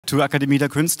to Akademie der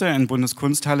Künste and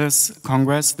Bundeskunsthalle's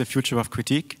Congress, The Future of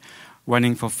Critic,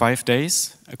 running for 5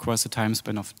 days across a time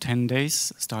span of 10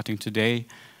 days, starting today,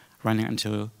 running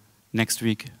until next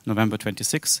week, November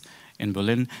 26, in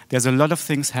Berlin. There's a lot of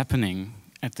things happening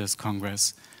at this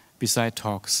Congress, beside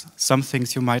talks. Some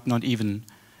things you might not even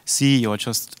see or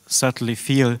just subtly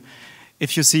feel.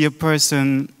 If you see a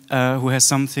person who has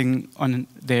something on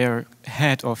their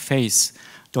head or face,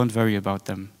 don't worry about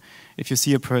them. If you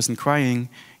see a person crying,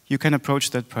 you can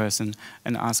approach that person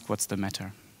and ask what's the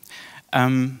matter.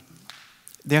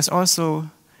 There's also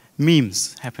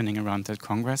memes happening around that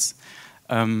Congress.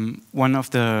 One of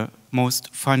the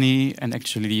most funny and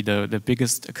actually the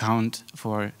biggest account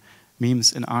for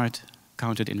memes in art,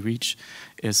 counted in reach,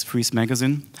 is Frieze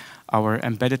Magazine, our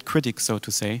embedded critic, so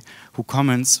to say, who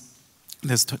comments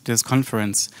this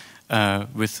conference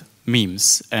with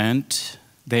memes. And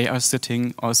they are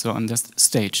sitting also on this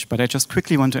stage. But I just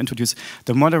quickly want to introduce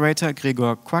the moderator,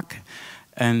 Gregor Quack,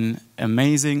 an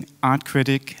amazing art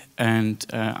critic and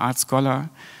art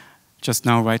scholar, just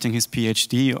now writing his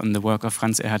PhD on the work of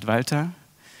Franz Erhard Walter.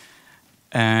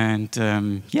 And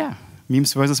yeah,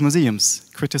 memes versus museums,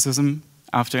 criticism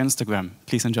after Instagram.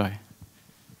 Please enjoy.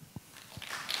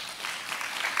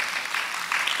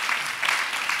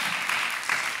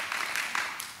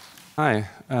 Hi,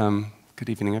 good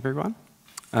evening, everyone.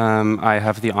 I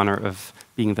have the honor of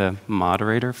being the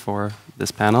moderator for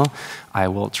this panel. I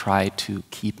will try to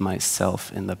keep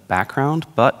myself in the background,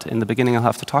 but in the beginning I'll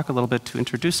have to talk a little bit to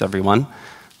introduce everyone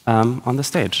on the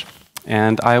stage.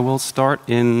 And I will start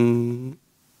in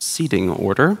seating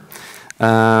order.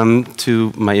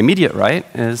 To my immediate right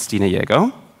is Dena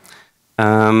Yago.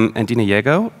 And Dena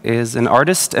Yago is an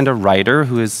artist and a writer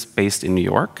who is based in New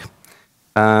York.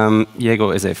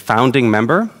 Yago is a founding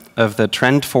member of the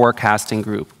trend forecasting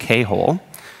group K-Hole,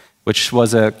 which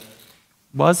was a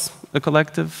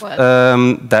collective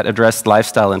that addressed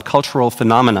lifestyle and cultural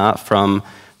phenomena from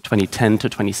 2010 to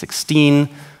 2016.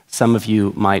 Some of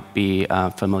you might be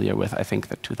familiar with, I think,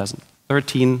 the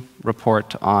 2013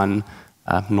 report on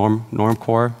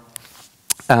normcore,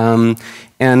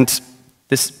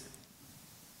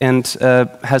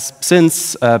 has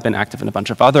since been active in a bunch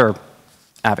of other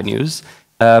avenues,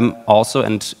 also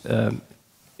and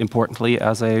importantly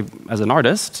as an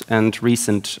artist, and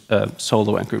recent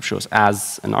solo and group shows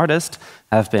as an artist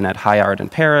have been at High Art in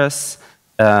Paris,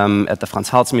 at the Frans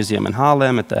Hals Museum in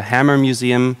Harlem, at the Hammer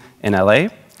Museum in LA.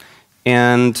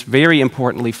 And very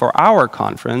importantly for our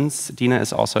conference, Dena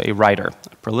is also a writer,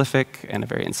 a prolific and a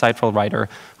very insightful writer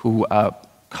who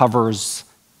covers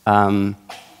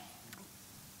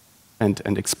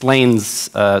and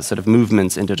explains sort of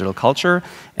movements in digital culture.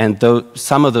 And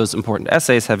some of those important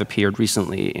essays have appeared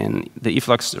recently in the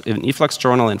Eflux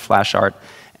Journal, in Flash Art,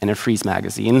 and in Frieze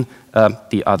Magazine,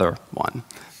 the other one,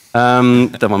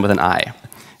 the one with an I.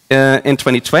 In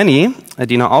 2020,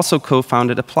 Dena also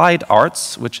co-founded Applied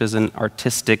Arts, which is an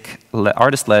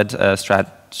artist-led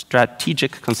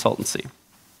strategic consultancy.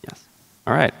 Yes,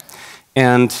 all right.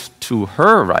 And to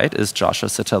her right is Joshua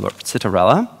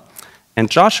Citarella. And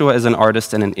Joshua is an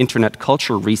artist and an internet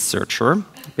culture researcher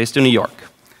based in New York.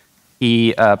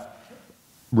 He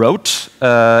wrote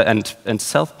and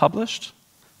self-published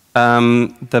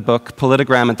the book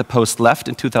Politogram and the Post-Left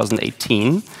in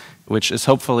 2018, which is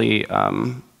hopefully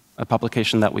a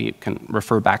publication that we can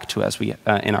refer back to as we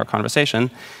in our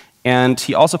conversation. And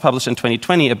he also published in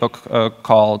 2020 a book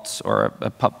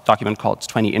document called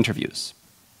 20 Interviews.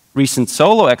 Recent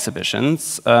solo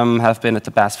exhibitions have been at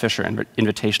the Bass Fisher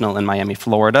Invitational in Miami,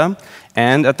 Florida,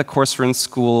 and at the Corcoran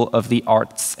School of the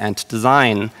Arts and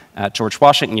Design at George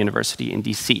Washington University in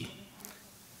DC.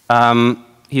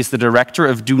 He's the director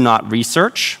of Do Not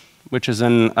Research, which is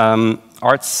an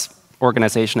arts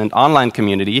organization and online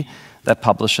community that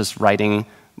publishes writing,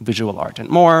 visual art, and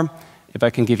more. If I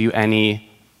can give you any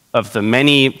of the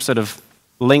many sort of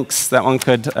links that one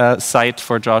could cite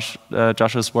for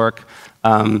Joshua's work,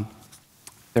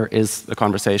 there is a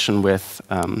conversation with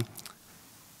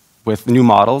New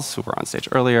Models, who were on stage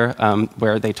earlier,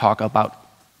 where they talk about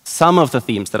some of the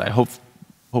themes that I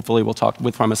hopefully will talk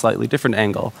with from a slightly different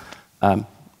angle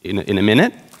in a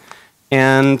minute.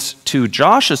 And to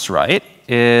Josh's right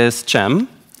is Cem,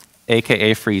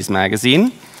 aka Frieze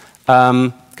Magazine,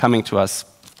 coming to us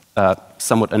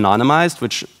somewhat anonymized,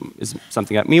 which is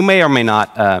something that we may or may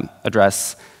not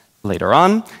address later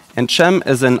on. And Cem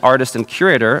is an artist and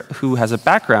curator who has a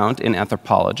background in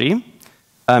anthropology.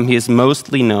 He is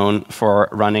mostly known for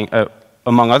running,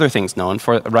 among other things known,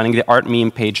 for running the art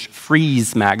meme page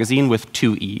Frieze Magazine with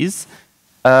 2 E's.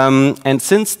 And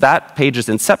since that page's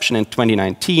inception in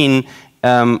 2019,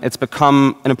 it's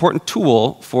become an important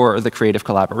tool for the creative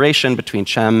collaboration between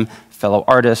Cem, fellow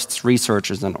artists,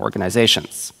 researchers, and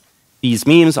organizations. These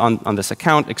memes on this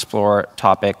account explore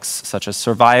topics such as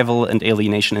survival and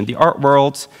alienation in the art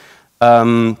world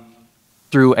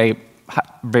through a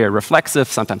very reflexive,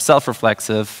 sometimes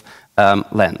self-reflexive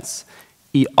lens.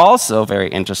 He also, very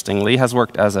interestingly, has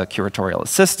worked as a curatorial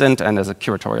assistant and as a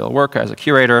curatorial worker, as a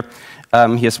curator.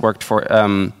 He has worked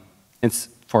for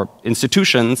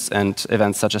institutions and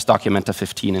events such as Documenta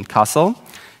 15 in Kassel,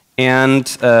 and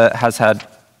has had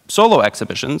solo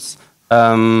exhibitions,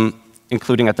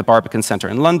 including at the Barbican Center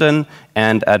in London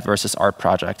and at Versus Art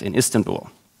Project in Istanbul.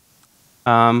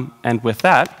 And with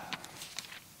that,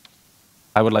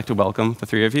 I would like to welcome the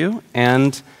three of you,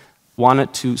 and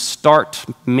wanted to start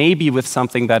maybe with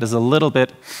something that is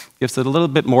gives it a little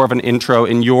bit more of an intro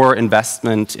in your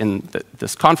investment in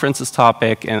this conference's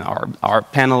topic and our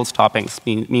panel's topics,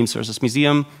 Memes versus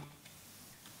Museum,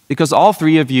 because all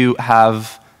three of you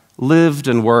have lived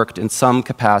and worked in some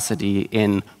capacity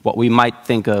in what we might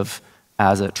think of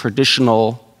as a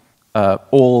traditional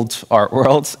old art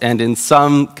world, and in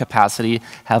some capacity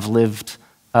have lived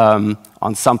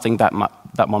on something that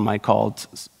one might call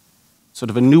sort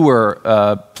of a newer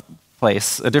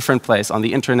place, a different place on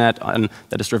the internet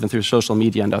that is driven through social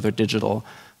media and other digital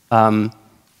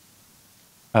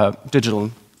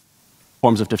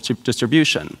forms of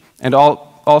distribution. And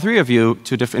all three of you,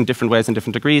 in different ways and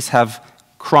different degrees, have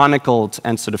chronicled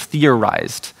and sort of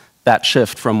theorized that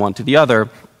shift from one to the other.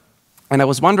 And I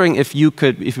was wondering if we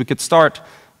could start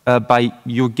by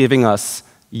you giving us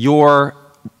your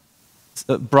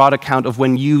broad account of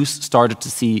when you started to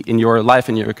see in your life,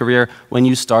 in your career, when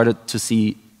you started to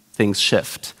see things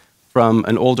shift from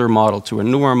an older model to a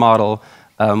newer model.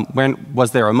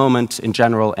 Was there a moment in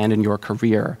general and in your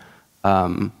career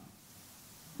when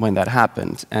that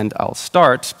happened? And I'll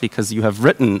start, because you have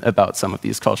written about some of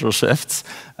these cultural shifts,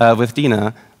 with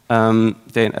Dena. How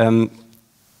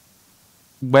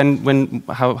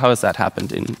has that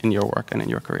happened in your work and in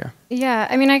your career? Yeah,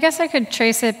 I mean, I guess I could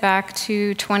trace it back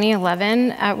to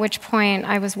 2011, at which point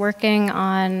I was working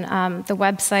on the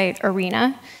website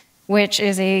Arena, which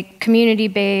is a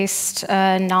community-based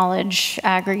knowledge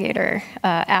aggregator,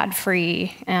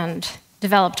 ad-free, and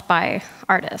developed by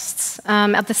artists.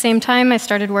 At the same time, I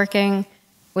started working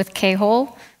with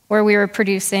K-Hole, where we were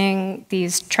producing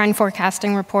these trend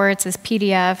forecasting reports as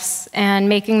PDFs and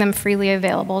making them freely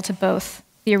available to both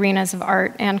the arenas of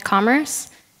art and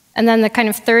commerce. And then the kind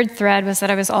of third thread was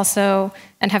that I was also,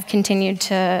 and have continued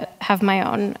to have my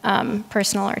own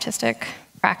personal artistic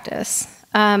practice.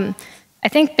 I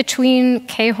think between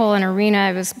K-Hole and Arena,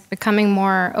 I was becoming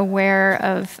more aware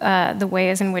of the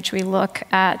ways in which we look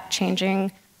at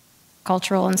changing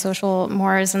cultural and social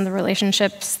mores and the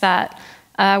relationships that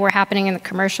were happening in the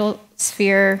commercial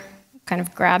sphere, kind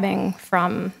of grabbing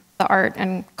from the art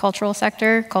and cultural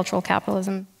sector, cultural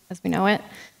capitalism as we know it,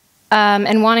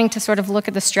 and wanting to sort of look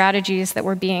at the strategies that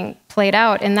were being played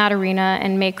out in that arena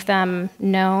and make them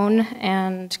known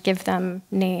and give them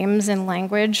names and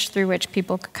language through which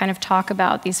people could kind of talk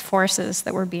about these forces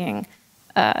that were being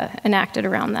enacted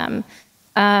around them.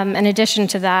 In addition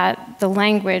to that, the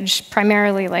language,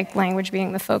 primarily like language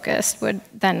being the focus, would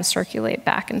then circulate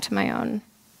back into my own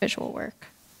visual work.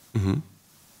 Mm-hmm.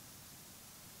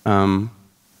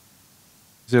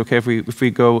 Is it okay if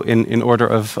we go in order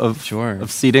of Sure.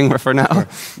 of seating for now? Sure.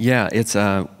 Yeah, it's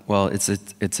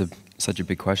such a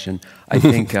big question. I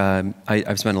think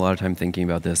I've spent a lot of time thinking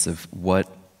about this, of what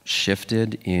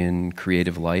shifted in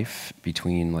creative life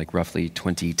between like roughly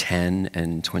 2010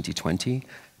 and 2020.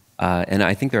 And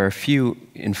I think there are a few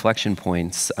inflection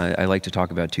points. I like to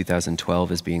talk about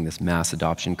 2012 as being this mass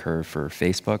adoption curve for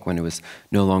Facebook, when it was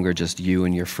no longer just you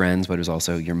and your friends, but it was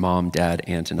also your mom, dad,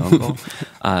 aunt, and uncle.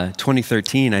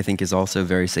 2013, I think, is also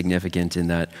very significant in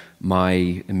that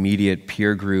my immediate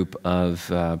peer group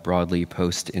of broadly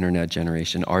post-internet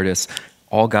generation artists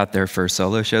all got their first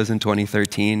solo shows in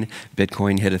 2013.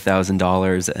 Bitcoin hit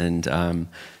 $1,000, and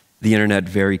the internet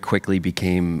very quickly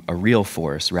became a real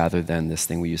force, rather than this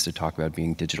thing we used to talk about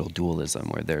being digital dualism,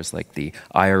 where there's like the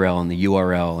IRL and the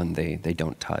URL and they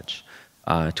don't touch.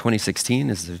 2016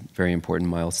 is a very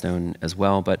important milestone as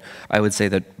well, but I would say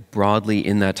that broadly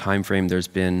in that time frame there's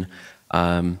been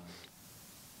a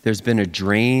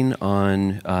drain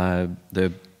on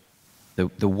the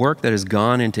the work that has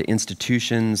gone into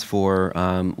institutions for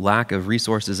lack of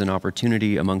resources and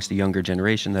opportunity amongst the younger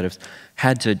generation that have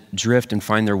had to drift and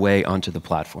find their way onto the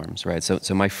platforms, right?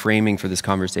 So my framing for this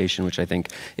conversation, which I think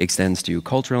extends to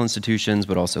cultural institutions,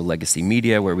 but also legacy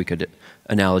media, where we could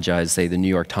analogize, say, the New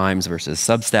York Times versus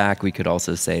Substack. We could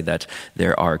also say that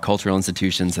there are cultural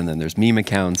institutions and then there's meme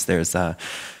accounts. There's a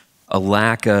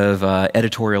lack of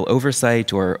editorial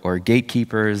oversight or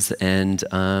gatekeepers, and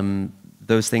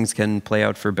those things can play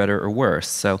out for better or worse.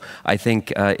 So I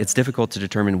think it's difficult to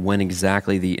determine when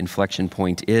exactly the inflection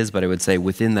point is, but I would say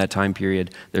within that time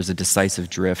period, there's a decisive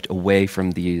drift away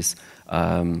from these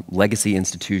legacy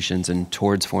institutions and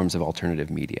towards forms of alternative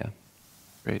media.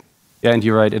 Great. Yeah, and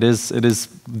you're right. It is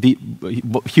the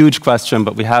huge question,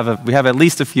 but we have at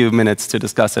least a few minutes to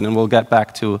discuss it, and we'll get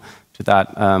back to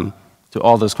that. To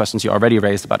all those questions you already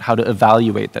raised about how to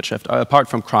evaluate that shift, apart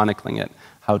from chronicling it.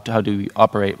 How do we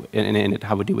operate in it?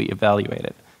 How do we evaluate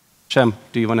it? Cem,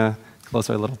 do you want to close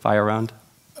our little fire round?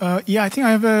 Yeah, I think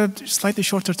I have a slightly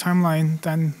shorter timeline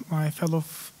than my fellow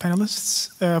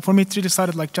panelists. For me, it really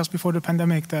started like just before the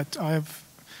pandemic, that I've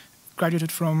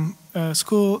graduated from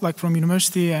school, like from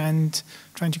university, and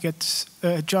trying to get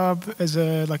a job as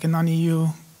a non-EU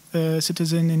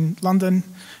citizen in London.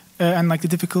 And like the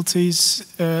difficulties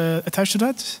attached to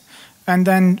that. And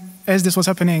then as this was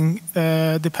happening,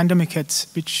 the pandemic hit,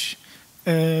 which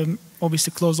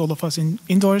obviously closed all of us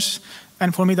indoors.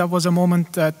 And for me, that was a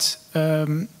moment that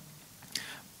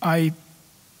I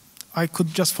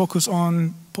could just focus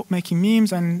on making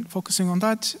memes and focusing on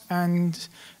that. And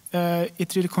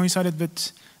it really coincided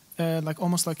with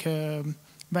almost like a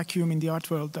vacuum in the art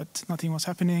world, that nothing was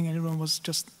happening and everyone was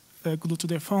just glued to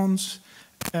their phones.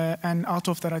 And out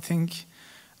of that, I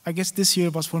guess this year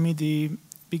was for me the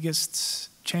biggest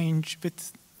change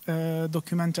with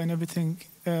Documenta and everything,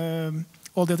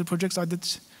 all the other projects I did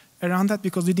around that,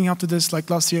 because leading up to this, like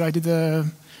last year,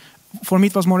 for me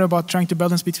it was more about trying to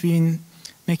balance between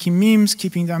making memes,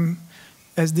 keeping them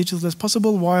as digital as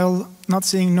possible, while not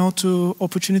saying no to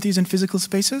opportunities in physical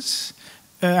spaces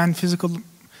and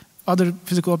other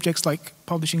physical objects like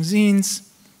publishing zines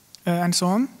and so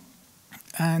on.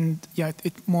 And yeah,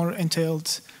 it more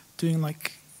entailed doing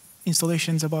like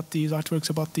installations about these, artworks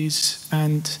about these,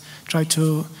 and try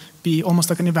to be almost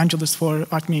like an evangelist for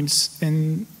art memes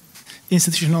in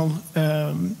institutional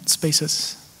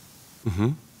spaces. Mm-hmm.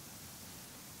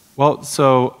 Well,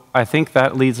 so I think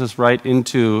that leads us right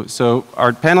into, so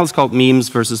our panel is called Memes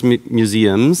versus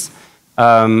Museums.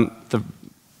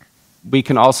 We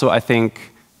can also, I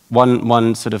think,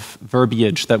 one sort of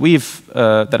verbiage that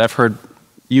that I've heard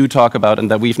you talk about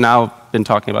and that we've now been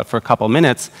talking about for a couple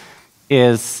minutes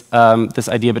is this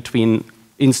idea between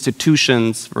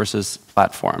institutions versus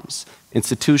platforms.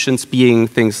 Institutions being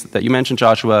things that you mentioned,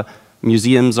 Joshua.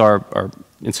 Museums are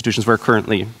institutions we're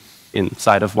currently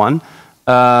inside of one.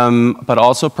 But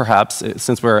also perhaps,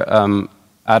 since we're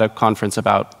at a conference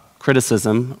about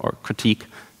criticism or critique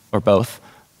or both,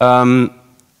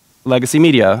 legacy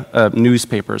media,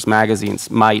 newspapers, magazines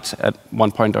might at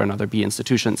one point or another be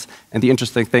institutions. And the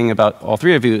interesting thing about all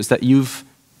three of you is that you've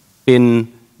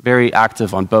been very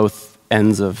active on both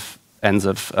ends of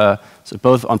so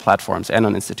both on platforms and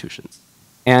on institutions.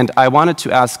 And I wanted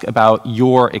to ask about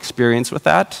your experience with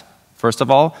that, first of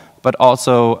all, but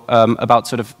also about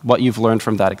sort of what you've learned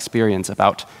from that experience.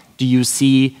 About, do you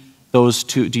see those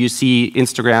two? Do you see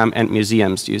Instagram and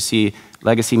museums? Do you see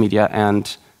legacy media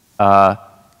and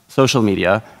social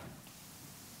media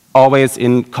always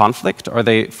in conflict? Are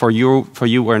they, for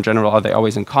you or in general, are they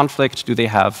always in conflict?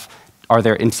 Are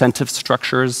their incentive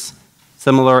structures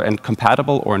similar and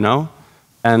compatible or no?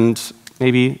 And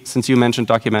maybe, since you mentioned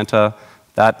Documenta,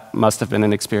 that must have been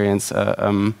an experience,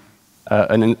 an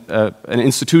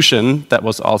institution that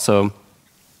was also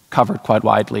covered quite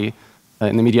widely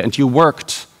in the media. And you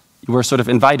were sort of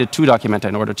invited to Documenta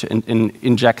in order to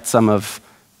inject some of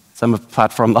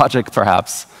platform logic,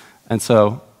 perhaps. And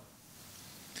so,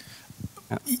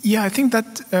 yeah, I think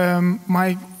that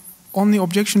my only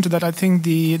objection to that, I think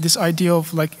this idea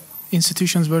of like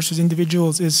institutions versus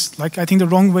individuals is like, I think, the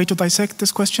wrong way to dissect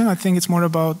this question. I think it's more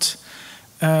about,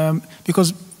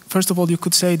 because first of all, you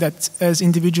could say that as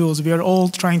individuals, we are all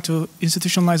trying to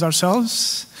institutionalize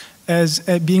ourselves. As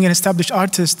being an established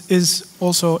artist is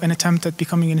also an attempt at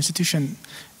becoming an institution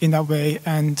in that way.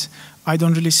 And I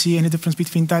don't really see any difference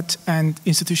between that and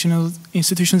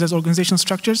institutions as organizational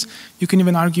structures. You can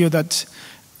even argue that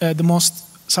the most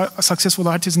successful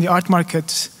artists in the art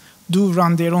market do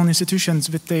run their own institutions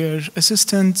with their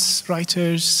assistants,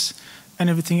 writers, and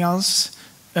everything else.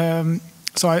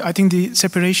 So I think the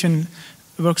separation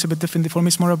works a bit differently. For me,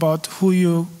 it's more about who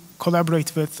you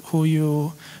collaborate with, who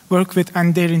you work with,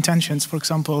 and their intentions. For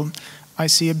example, I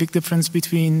see a big difference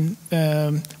between,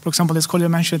 for example, as Kolya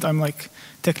mentioned, I'm like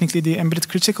technically the embedded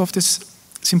critic of this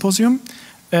symposium,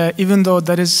 even though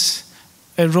that is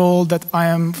a role that I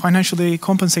am financially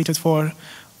compensated for.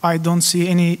 I don't see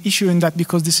any issue in that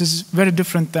because this is very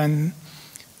different than,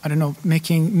 I don't know,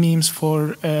 making memes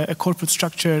for a corporate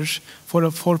structure for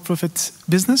a for-profit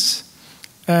business.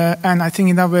 And I think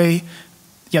in that way,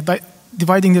 yeah,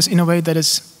 dividing this in a way that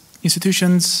is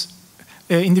institutions,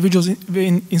 individuals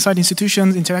inside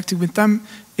institutions, interacting with them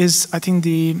is, I think,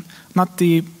 not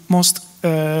the most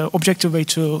objective way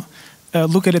to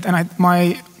look at it. And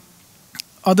my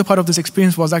other part of this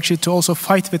experience was actually to also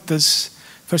fight with this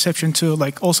perception too,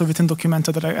 like also within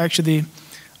Documenta, that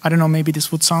I don't know, maybe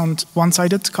this would sound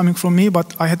one-sided coming from me,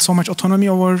 but I had so much autonomy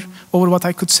over what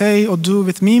I could say or do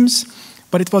with memes.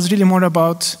 But it was really more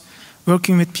about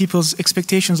working with people's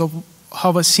expectations of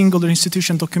how a singular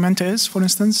institution Documenta is, for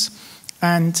instance,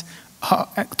 and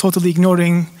totally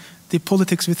ignoring the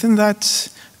politics within that,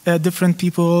 different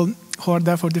people who are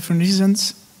there for different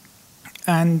reasons.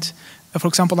 And for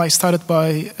example, I started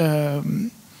by,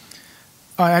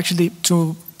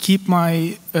 to keep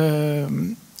my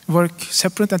work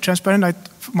separate and transparent,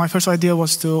 my first idea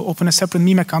was to open a separate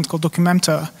meme account called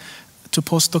Documenta to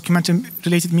post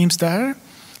Documenta-related memes there.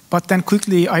 But then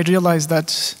quickly I realized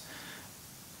that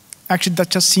actually that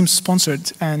just seems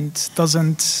sponsored and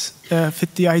doesn't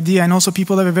fit the idea. And also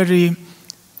people have a very,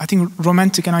 I think,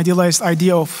 romantic and idealized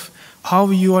idea of how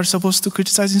you are supposed to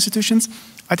criticize institutions.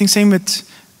 I think same with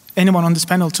anyone on this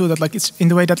panel too, that like it's in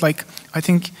the way that like I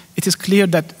think it is clear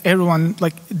that everyone,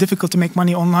 like, difficult to make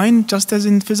money online just as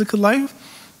in physical life.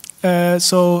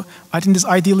 So I think this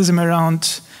idealism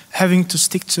around having to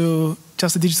stick to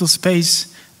just the digital space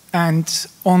and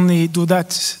only do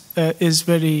that is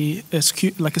very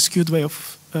like a skewed way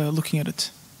of looking at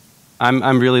it.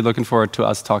 I'm really looking forward to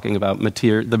us talking about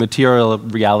the material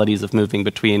realities of moving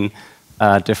between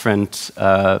different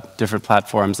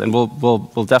platforms, and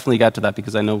we'll definitely get to that,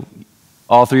 because I know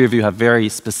all three of you have very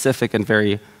specific and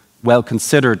very well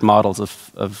considered models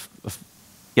of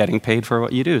getting paid for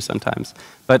what you do sometimes.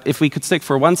 But if we could stick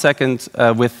for 1 second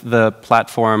with the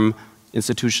platform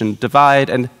institution divide,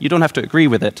 and you don't have to agree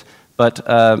with it, but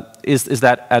is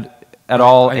that at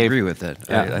all? I agree with it.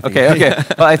 Yeah. Okay.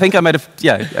 Well, I think I might have.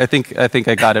 Yeah, I think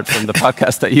I got it from the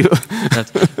podcast that you.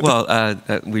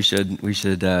 We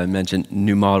should mention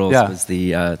New Models was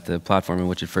the platform in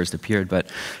which it first appeared.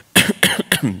 But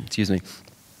excuse me.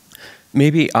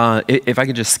 Maybe if I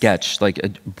could just sketch like a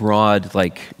broad,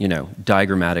 like,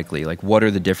 diagrammatically, like what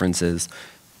are the differences.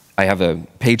 I have a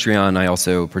Patreon. I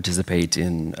also participate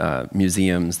in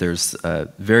museums. There's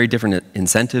very different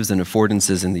incentives and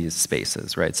affordances in these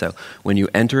spaces, right? So when you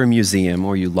enter a museum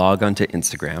or you log onto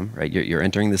Instagram, right, you're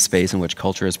entering the space in which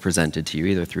culture is presented to you,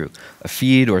 either through a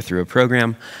feed or through a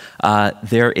program.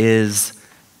 There is,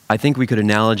 I think we could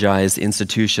analogize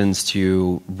institutions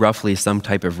to roughly some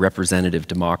type of representative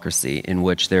democracy in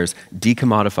which there's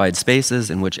decommodified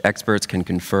spaces in which experts can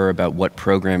confer about what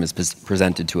program is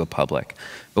presented to a public.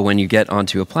 But when you get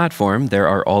onto a platform, there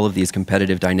are all of these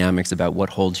competitive dynamics about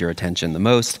what holds your attention the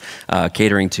most,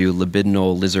 catering to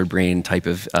libidinal lizard brain type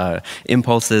of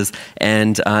impulses.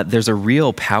 And there's a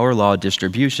real power law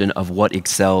distribution of what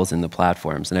excels in the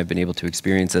platforms. And I've been able to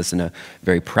experience this in a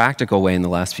very practical way in the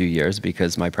last few years,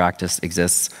 because my practice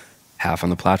exists half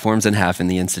on the platforms and half in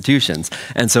the institutions.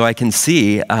 And so I can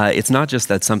see it's not just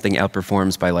that something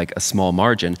outperforms by like a small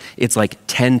margin, it's like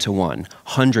 10 to 1,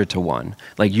 100 to 1.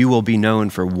 Like you will be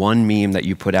known for one meme that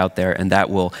you put out there, and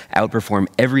that will outperform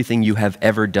everything you have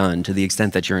ever done, to the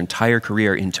extent that your entire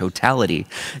career in totality,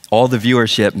 all the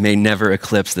viewership may never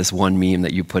eclipse this one meme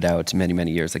that you put out many, many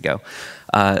years ago.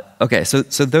 Okay, so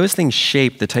those things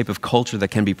shape the type of culture that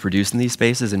can be produced in these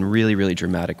spaces in really, really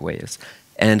dramatic ways.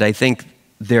 And I think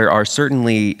there are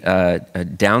certainly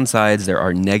downsides, there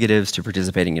are negatives to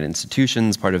participating in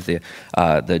institutions. Part of the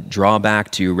drawback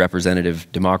to representative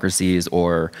democracies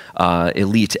or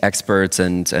elite experts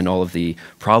and all of the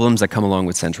problems that come along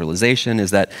with centralization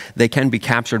is that they can be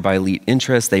captured by elite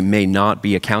interests. They may not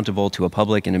be accountable to a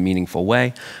public in a meaningful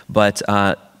way, but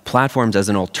platforms as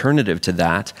an alternative to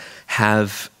that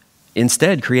have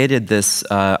instead created this,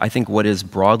 I think what is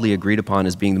broadly agreed upon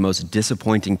as being the most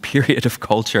disappointing period of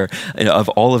culture of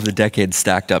all of the decades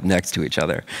stacked up next to each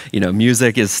other. You know,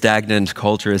 music is stagnant,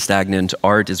 culture is stagnant,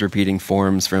 art is repeating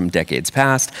forms from decades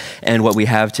past, and what we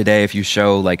have today, if you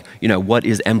show like, you know, what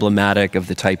is emblematic of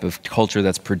the type of culture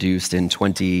that's produced in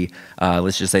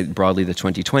let's just say broadly the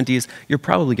 2020s, you're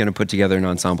probably going to put together an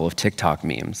ensemble of TikTok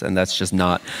memes, and that's just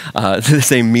not the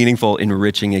same meaningful,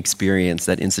 enriching experience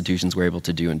that institutions were able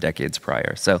to do in decades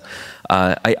prior. So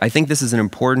I think this is an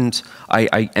important,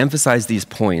 I emphasize these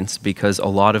points because a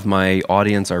lot of my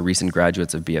audience are recent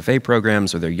graduates of BFA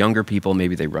programs, or they're younger people,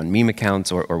 maybe they run meme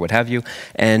accounts or what have you,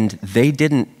 and they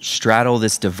didn't straddle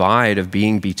this divide of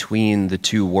being between the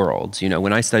two worlds. You know,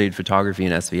 when I studied photography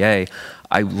in SVA,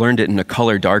 I learned it in a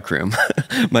color darkroom.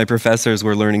 My professors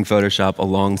were learning Photoshop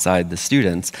alongside the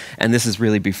students, and this is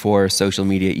really before social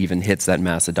media even hits that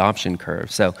mass adoption curve.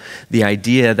 So the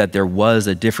idea that there was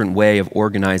a different way of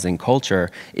organizing culture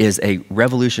is a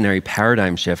revolutionary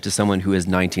paradigm shift to someone who is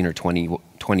 19 or 20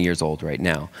 years old right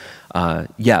now.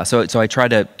 Yeah, so I try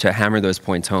to hammer those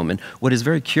points home. And what is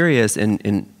very curious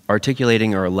in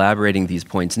articulating or elaborating these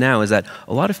points now is that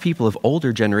a lot of people of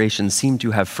older generations seem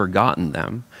to have forgotten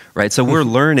them, right? So we're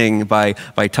learning by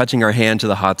touching our hand to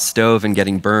the hot stove and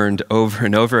getting burned over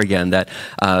and over again that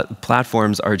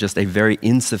platforms are just a very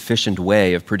insufficient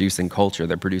way of producing culture.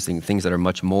 They're producing things that are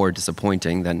much more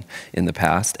disappointing than in the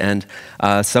past. And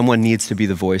someone needs to be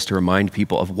the voice to remind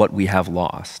people of what we have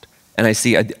lost. And I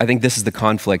think this is the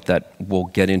conflict that we'll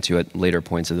get into at later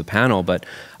points of the panel, but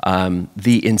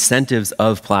the incentives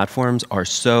of platforms are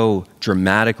so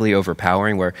dramatically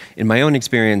overpowering where, in my own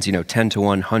experience, you know, 10 to 1,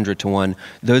 100 to 1,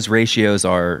 those ratios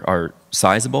are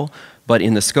sizable, but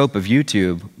in the scope of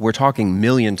YouTube, we're talking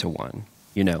million to 1,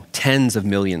 you know, tens of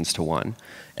millions to 1.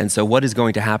 And so what is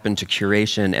going to happen to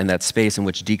curation and that space in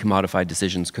which decommodified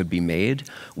decisions could be made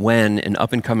when an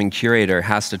up-and-coming curator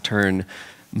has to turn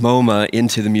MoMA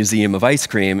into the Museum of Ice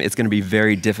Cream? It's going to be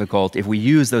very difficult. If we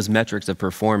use those metrics of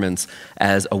performance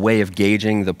as a way of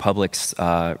gauging the public's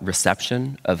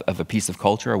reception of a piece of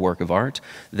culture, a work of art,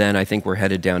 then I think we're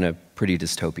headed down a pretty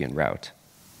dystopian route.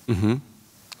 Mm-hmm.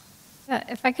 Yeah,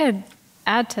 if I could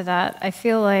add to that, I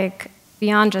feel like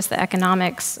beyond just the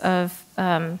economics of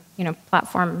you know,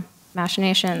 platform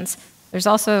machinations, there's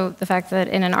also the fact that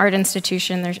in an art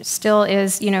institution there still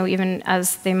is, you know, even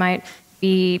as they might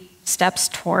be steps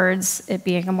towards it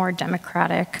being a more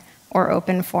democratic or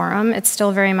open forum, it's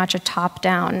still very much a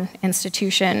top-down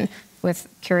institution with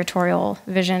curatorial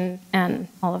vision and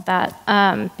all of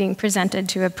that being presented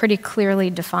to a pretty clearly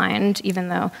defined, even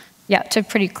though, yeah, to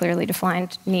pretty clearly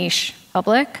defined niche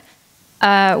public.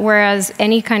 Whereas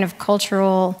any kind of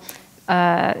cultural,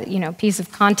 you know, piece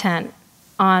of content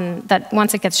on that,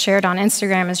 once it gets shared on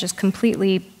Instagram, is just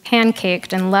completely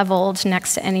pancaked and leveled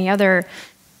next to any other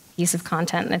piece of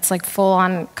content. It's like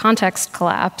full-on context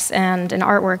collapse, and an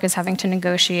artwork is having to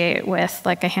negotiate with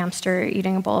like a hamster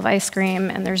eating a bowl of ice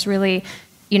cream, and there's really,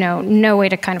 you know, no way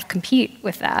to kind of compete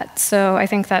with that. So I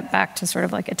think that back to sort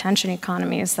of like attention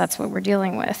economies, that's what we're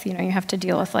dealing with. You know, you have to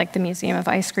deal with like the Museum of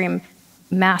Ice Cream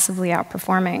massively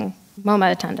outperforming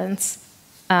MoMA attendance,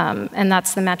 and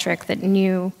that's the metric that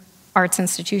new arts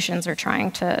institutions are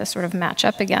trying to sort of match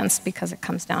up against, because it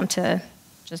comes down to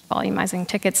just volumizing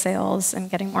ticket sales and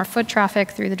getting more foot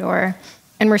traffic through the door.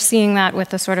 And we're seeing that with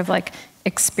the sort of like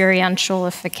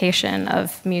experientialification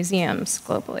of museums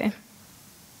globally.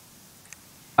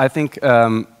 I think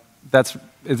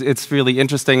it's really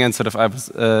interesting, and sort of I was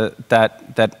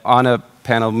that on a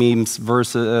panel, memes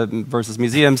versus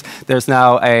museums, there's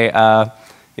now a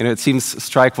you know, it seems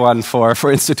strike one for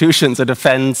institutions, a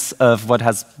defense of what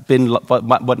has been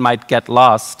what might get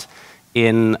lost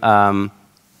in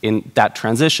that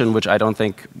transition, which I don't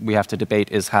think we have to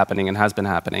debate is happening and has been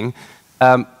happening.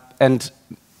 And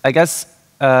I guess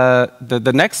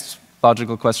the next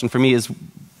logical question for me is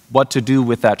what to do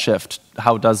with that shift.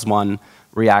 How does one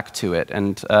react to it?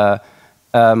 And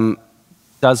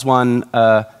does one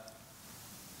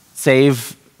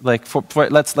save, like,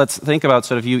 let's think about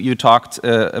sort of, you talked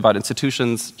about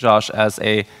institutions, Josh, as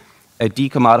a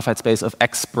decommodified space of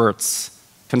experts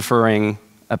conferring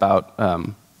about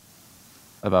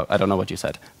I don't know what you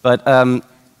said. But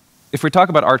if we talk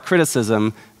about art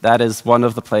criticism, that is one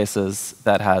of the places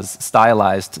that has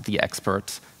stylized the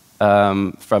expert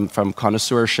from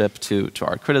connoisseurship to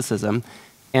art criticism.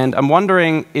 And I'm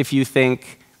wondering if you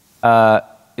think,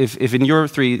 if in your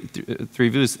three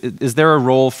views, is there a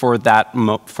role for that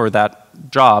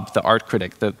job, the art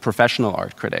critic, the professional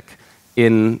art critic,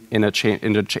 in a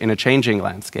changing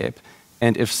landscape?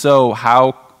 And if so,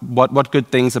 what good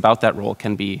things about that role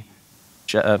can be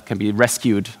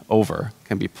rescued over,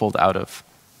 can be pulled out of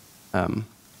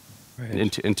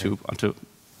onto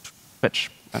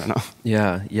Twitch. I don't know.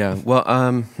 Yeah.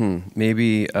 Well,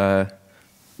 maybe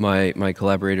my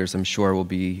collaborators, I'm sure, will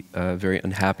be very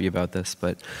unhappy about this,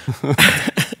 but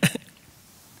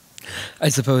I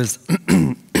suppose.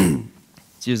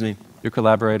 Excuse me. Your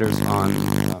collaborators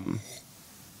on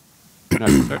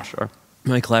research, or?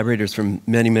 My collaborators from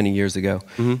many years ago.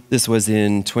 This was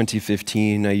in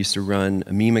 2015. I used to run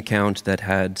a meme account that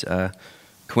had,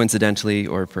 coincidentally,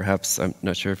 or perhaps I'm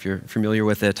not sure if you're familiar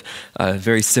with it, a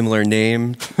very similar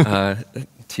name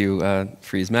to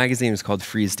Freeze magazine. It was called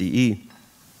Freeze.de.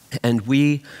 And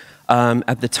we,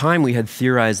 at the time, we had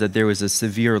theorized that there was a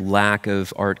severe lack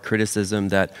of art criticism,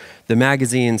 that the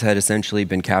magazines had essentially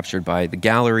been captured by the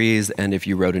galleries, and if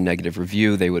you wrote a negative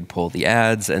review, they would pull the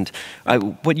ads. And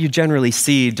what you generally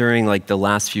see during like the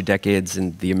last few decades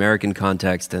in the American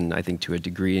context, and I think to a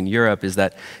degree in Europe, is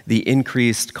that the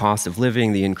increased cost of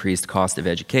living, the increased cost of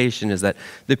education, is that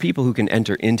the people who can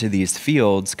enter into these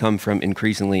fields come from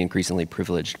increasingly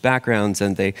privileged backgrounds,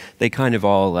 and they kind of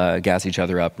all gas each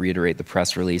other up, reiterate the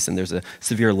press release, and there's a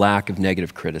severe lack of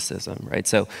negative criticism, right?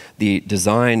 So the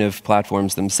design of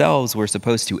platforms themselves were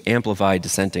supposed to amplify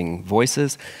dissenting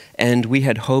voices, and we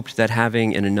had hoped that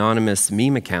having an anonymous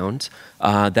meme account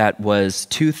that was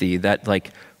toothy, that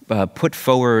put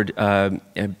forward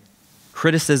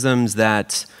criticisms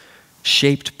that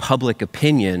shaped public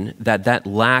opinion, that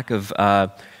lack of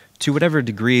to whatever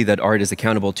degree that art is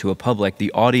accountable to a public,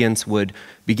 the audience would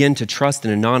begin to trust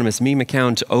an anonymous meme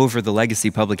account over the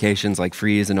legacy publications like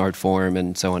Freeze and Artform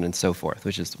and so on and so forth,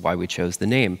 which is why we chose the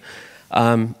name.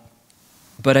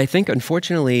 But I think,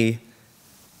 unfortunately,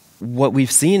 what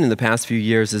we've seen in the past few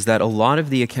years is that a lot of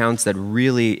the accounts that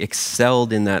really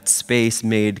excelled in that space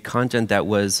made content that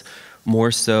was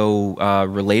more so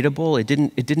relatable.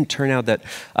 It didn't turn out that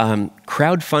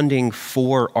crowdfunding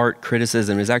for art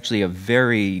criticism is actually a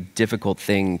very difficult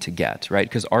thing to get, right?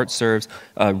 Because art serves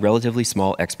a relatively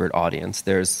small expert audience.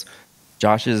 There's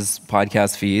Josh's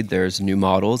podcast feed, there's New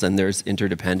Models, and there's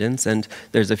Interdependence, and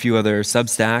there's a few other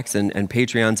Substacks and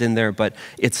Patreons in there, but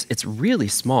it's really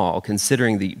small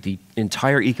considering the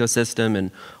entire ecosystem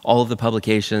and all of the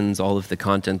publications, all of the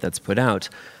content that's put out.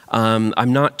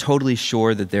 I'm not totally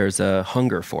sure that there's a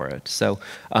hunger for it. So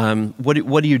what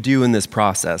do you do in this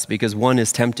process? Because one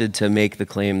is tempted to make the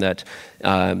claim that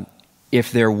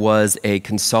if there was a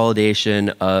consolidation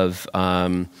of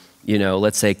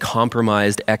let's say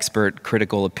compromised expert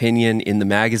critical opinion in the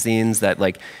magazines,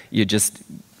 that you just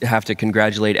have to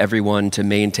congratulate everyone to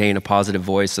maintain a positive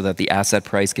voice so that the asset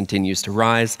price continues to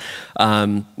rise.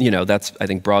 That's, I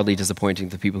think, broadly disappointing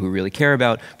to people who really care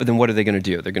about, but then what are they going to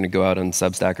do? They're going to go out on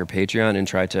Substack or Patreon and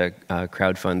try to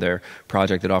crowdfund their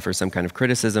project that offers some kind of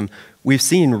criticism. We've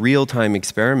seen real-time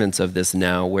experiments of this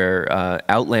now where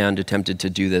Outland attempted to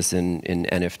do this in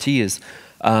NFTs.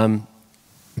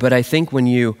 But I think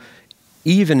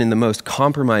even in the most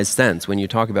compromised sense, when you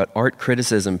talk about art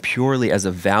criticism purely as a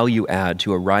value add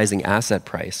to a rising asset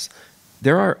price,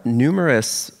 there are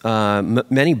numerous,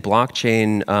 many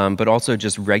blockchain, but also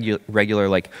just regular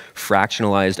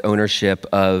fractionalized ownership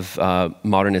of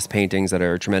modernist paintings that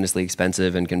are tremendously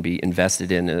expensive and can be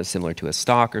invested in similar to a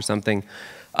stock or something.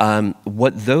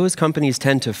 What those companies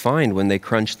tend to find when they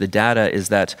crunch the data is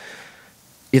that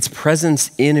its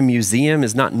presence in a museum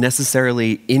is not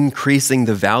necessarily increasing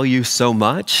the value so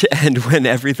much, and when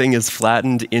everything is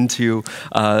flattened into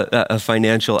a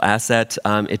financial asset,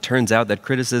 it turns out that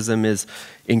criticism is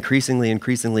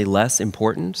increasingly less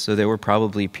important. So there were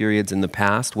probably periods in the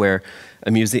past where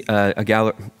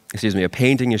a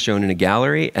painting is shown in a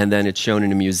gallery and then it's shown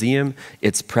in a museum.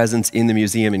 Its presence in the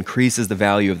museum increases the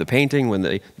value of the painting.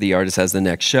 When the artist has the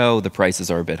next show, the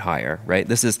prices are a bit higher, right?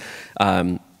 This is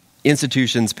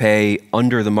institutions pay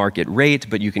under the market rate,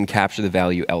 but you can capture the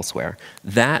value elsewhere.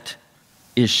 That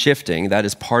is shifting. That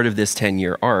is part of this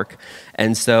 10-year arc.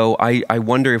 And so I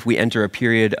wonder if we enter a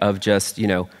period of just,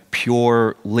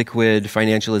 pure liquid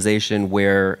financialization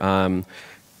where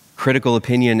critical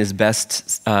opinion is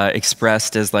best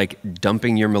expressed as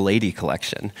dumping your Milady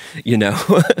collection.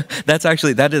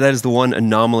 That is the one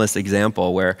anomalous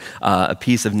example where a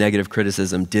piece of negative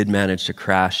criticism did manage to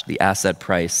crash the asset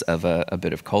price of a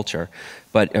bit of culture.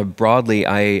 But broadly,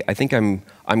 I think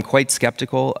I'm quite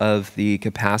skeptical of the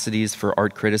capacities for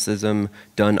art criticism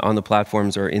done on the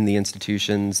platforms or in the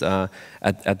institutions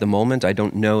at the moment. I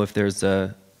don't know if there's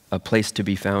a place to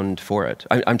be found for it.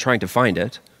 I'm trying to find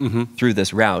it through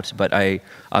this route, but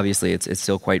obviously it's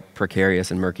still quite precarious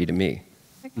and murky to me.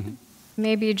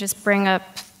 maybe just bring up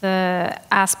the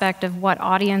aspect of what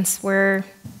audience we're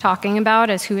talking about,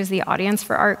 as who is the audience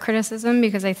for art criticism,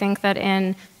 because I think that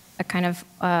in a kind of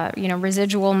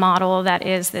residual model that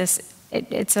is this,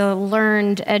 it's a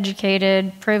learned,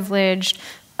 educated, privileged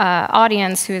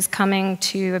audience who is coming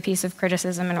to a piece of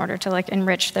criticism in order to like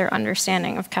enrich their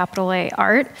understanding of capital A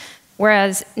art.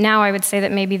 Whereas now I would say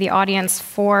that maybe the audience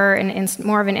for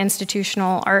more of an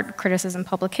institutional art criticism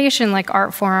publication like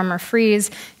Art Forum or Frieze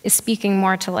is speaking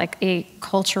more to like a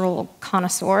cultural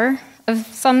connoisseur of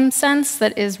some sense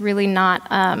that is really not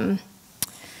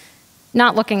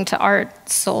looking to art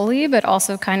solely, but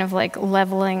also kind of like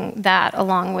leveling that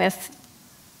along with,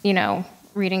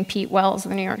 reading Pete Wells of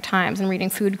the New York Times and reading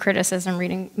food criticism,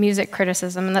 reading music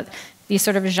criticism, and that these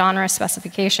sort of genre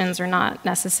specifications are not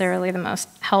necessarily the most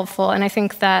helpful, and I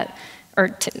think that,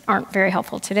 aren't very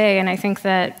helpful today, and I think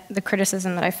that the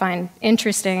criticism that I find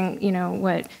interesting,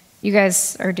 what you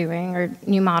guys are doing, or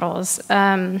new models,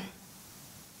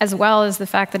 as well as the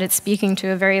fact that it's speaking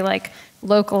to a very like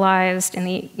localized in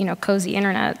the cozy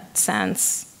internet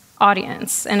sense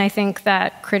audience. And I think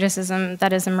that criticism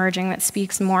that is emerging that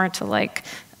speaks more to like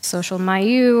social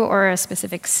milieu or a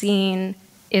specific scene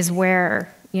is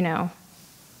where,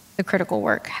 the critical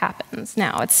work happens.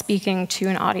 Now it's speaking to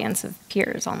an audience of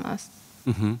peers almost.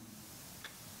 Mm-hmm.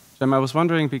 Cem, I was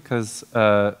wondering because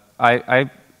I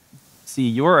see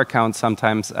your account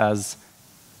sometimes as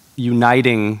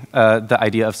uniting the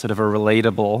idea of sort of a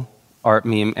relatable art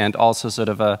meme and also sort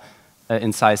of a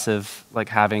incisive, like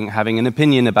having an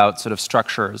opinion about sort of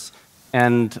structures,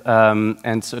 and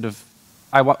sort of,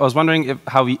 I was wondering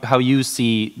how you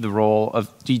see the role of,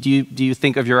 do you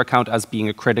think of your account as being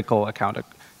a critical account,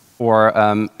 or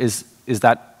is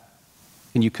that,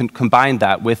 can you combine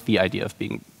that with the idea of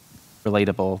being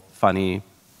relatable, funny?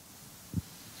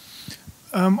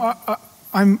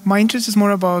 My interest is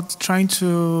more about trying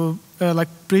to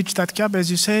bridge that gap,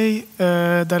 as you say,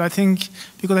 that I think,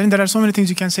 because I think there are so many things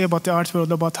you can say about the art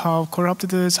world, about how corrupt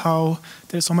it is, how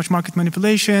there's so much market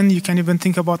manipulation. You can even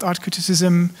think about art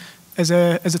criticism as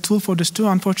a tool for this too,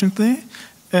 unfortunately.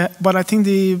 But I think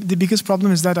the biggest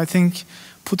problem is that I think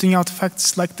putting out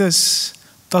facts like this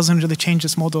doesn't really change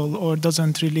this model, or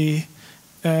doesn't really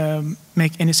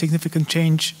make any significant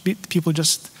change. People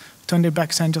just turn their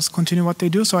backs and just continue what they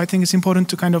do. So I think it's important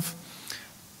to kind of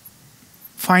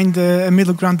find a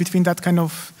middle ground between that kind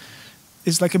of,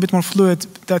 is like a bit more fluid,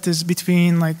 that is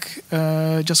between like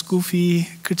just goofy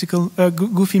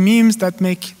memes that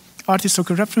make art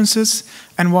historical references,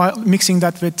 and while mixing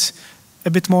that with a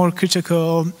bit more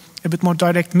critical, a bit more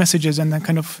direct messages, and then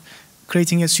kind of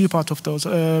creating a soup out of those.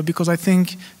 Because I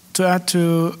think, to add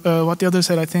to what the other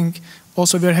said, I think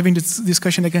also we're having this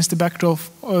discussion against the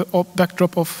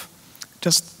backdrop of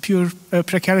just pure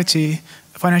precarity,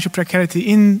 financial precarity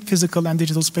in physical and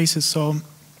digital spaces. So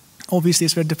obviously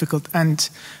it's very difficult. And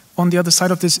on the other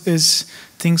side of this is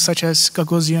things such as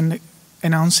Gagosian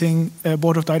announcing a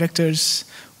board of directors,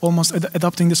 almost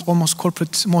adopting this almost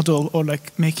corporate model, or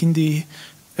like making the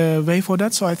way for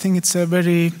that. So I think it's a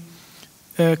very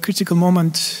critical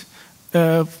moment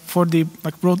for the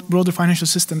broader financial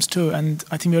systems too. And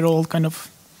I think we're all kind of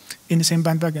in the same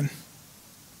bandwagon.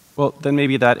 Well, then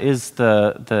maybe that is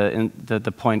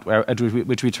the point at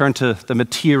which we turn to the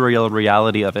material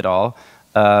reality of it all,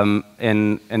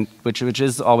 and which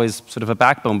is always sort of a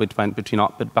backbone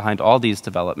behind all these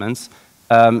developments.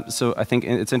 So I think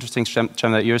it's interesting, Cem,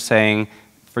 that you're saying,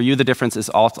 for you the difference is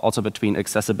also between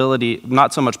accessibility,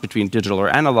 not so much between digital or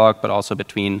analog, but also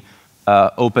between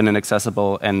open and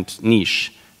accessible and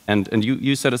niche. And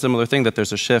you said a similar thing, that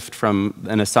there's a shift from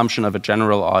an assumption of a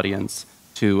general audience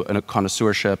to a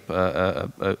connoisseurship,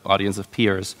 audience of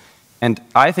peers. And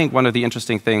I think one of the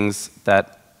interesting things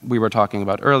that we were talking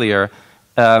about earlier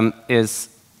is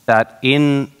that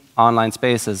in online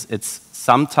spaces, it's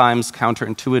sometimes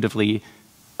counterintuitively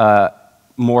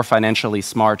more financially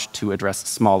smart to address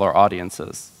smaller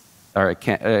audiences. Or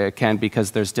it can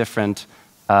because there's different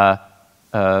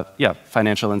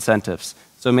financial incentives.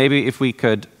 So maybe if we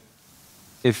could,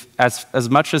 as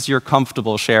much as you're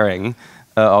comfortable sharing,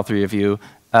 all three of you,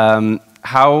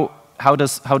 how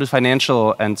does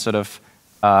financial and sort of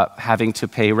having to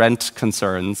pay rent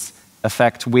concerns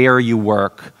affect where you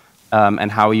work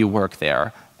and how you work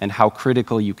there, and how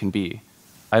critical you can be?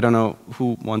 I don't know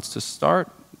who wants to start.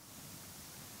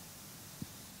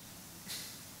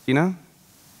 Dena?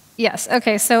 Yes.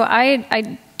 Okay. So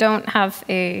I don't have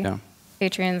a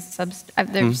Patreon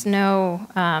there's no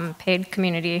paid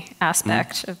community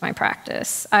aspect of my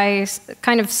practice. I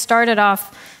kind of started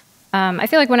off, I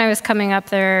feel like when I was coming up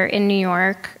there in New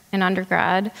York in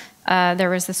undergrad, there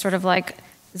was this sort of like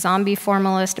zombie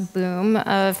formalist boom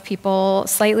of people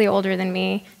slightly older than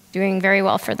me doing very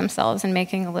well for themselves and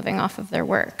making a living off of their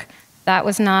work. That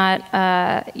was not,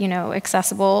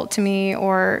 accessible to me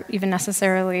or even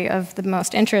necessarily of the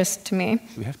most interest to me.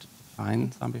 Do we have to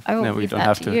define zombie? I will no, we leave don't that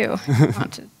have to you. I don't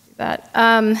want to do that.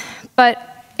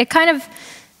 But it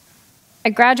I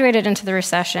graduated into the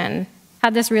recession,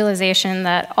 had this realization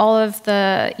that all of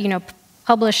the,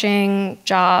 publishing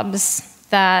jobs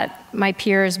that my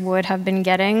peers would have been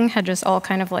getting had just all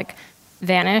kind of like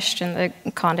vanished in the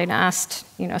Condé Nast,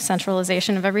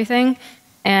 centralization of everything,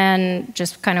 and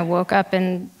just kind of woke up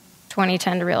in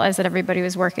 2010 to realize that everybody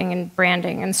was working in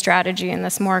branding and strategy in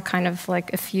this more kind of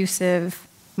like effusive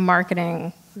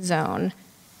marketing zone.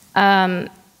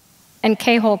 And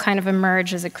K-Hole kind of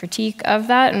emerged as a critique of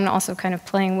that and also kind of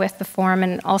playing with the form,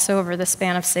 and also over the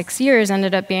span of 6 years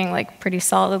ended up being like pretty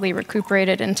solidly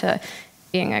recuperated into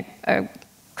being a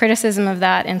criticism of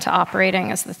that, into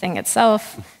operating as the thing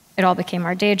itself. It all became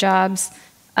our day jobs.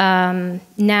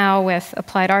 Now with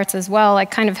applied arts as well, I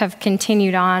kind of have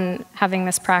continued on having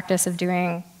this practice of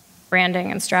doing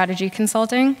branding and strategy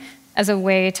consulting as a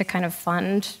way to kind of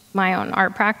fund my own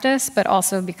art practice, but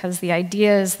also because the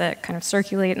ideas that kind of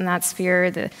circulate in that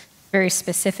sphere, the very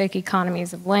specific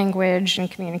economies of language and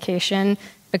communication,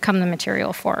 become the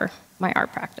material for my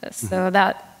art practice. So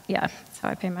that's how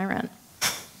I pay my rent.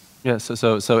 Yeah,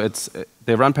 so it's,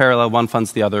 they run parallel, one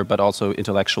funds the other, but also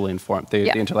intellectually informed.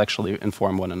 They intellectually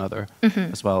inform one another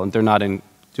as well, and they're not in,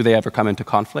 do they ever come into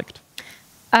conflict?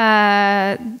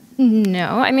 No,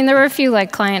 I mean, there were a few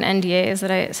like client NDAs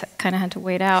that I kind of had to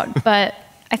wait out, but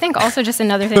I think also just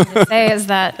another thing to say is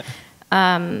that,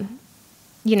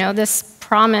 this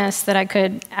promise that I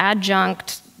could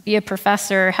adjunct, be a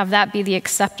professor, have that be the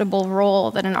acceptable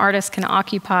role that an artist can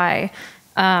occupy,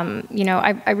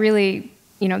 I really,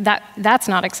 that's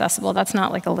not accessible. That's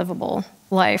not like a livable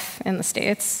life in the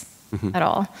States at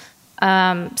all.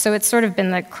 So it's sort of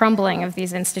been the crumbling of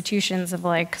these institutions of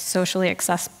like socially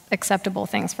acceptable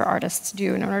things for artists to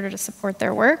do in order to support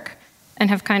their work, and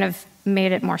have kind of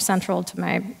made it more central to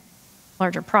my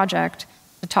larger project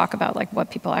to talk about like what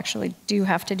people actually do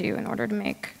have to do in order to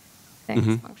make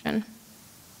things function.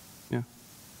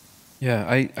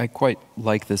 Yeah, I quite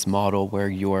like this model where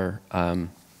your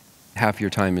half your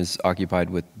time is occupied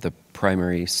with the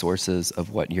primary sources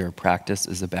of what your practice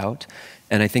is about.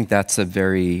 And I think that's a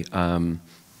very,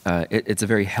 it's a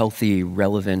very healthy,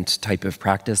 relevant type of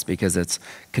practice because it's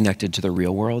connected to the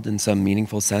real world in some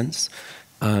meaningful sense.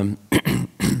 But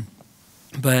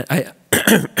I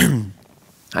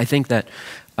think that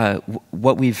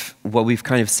what we've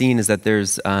kind of seen is that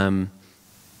there's,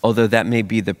 although that may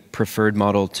be the preferred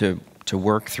model to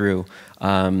work through,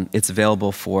 it's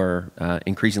available for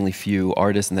increasingly few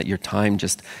artists, and that your time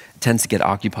just tends to get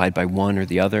occupied by one or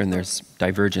the other, and there's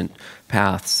divergent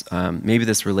paths. Maybe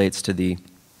this relates to the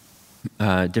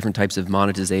different types of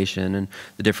monetization and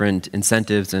the different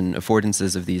incentives and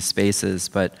affordances of these spaces,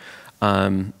 but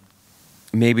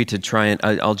maybe to try and,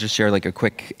 I'll just share like a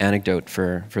quick anecdote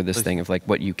for this thing of like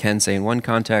what you can say in one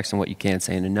context and what you can't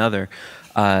say in another,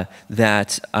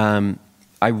 that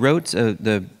I wrote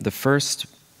the first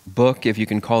book, if you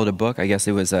can call it a book. I guess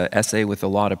it was an essay with a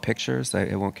lot of pictures.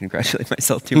 I won't congratulate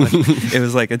myself too much. It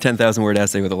was like a 10,000 word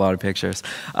essay with a lot of pictures.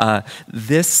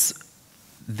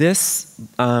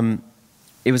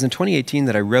 It was in 2018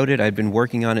 that I wrote it. I'd been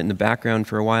working on it in the background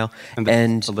for a while.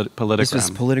 And Politigram. This was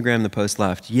Politigram, the Post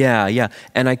Left. Yeah.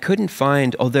 And I couldn't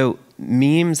find, although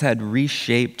memes had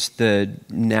reshaped the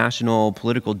national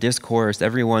political discourse,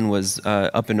 everyone was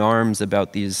up in arms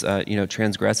about these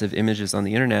transgressive images on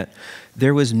the internet.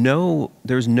 There was no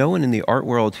one in the art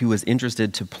world who was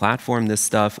interested to platform this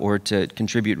stuff or to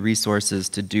contribute resources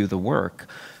to do the work.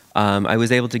 I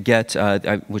was able to get,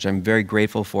 which I'm very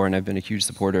grateful for, and I've been a huge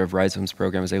supporter of Rhizome's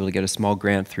program, I was able to get a small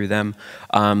grant through them.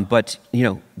 But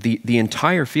the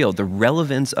entire field, the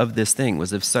relevance of this thing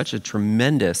was of such a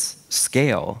tremendous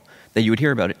scale that you would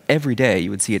hear about it every day. You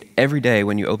would see it every day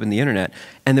when you open the internet.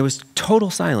 And there was total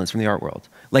silence from the art world.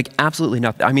 Like absolutely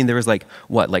nothing. I mean, there was like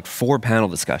 4 panel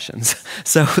discussions.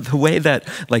 So the way that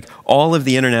like all of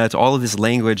the internet, all of this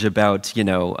language about,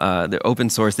 the open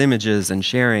source images and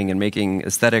sharing and making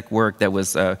aesthetic work that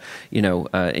was,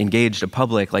 engaged a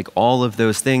public, like all of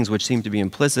those things which seem to be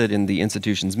implicit in the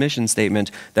institution's mission statement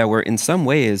that were in some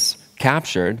ways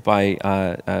captured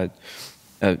by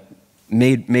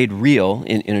made real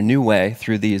in a new way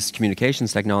through these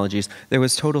communications technologies, there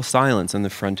was total silence on the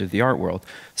front of the art world.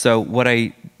 So what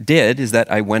I did is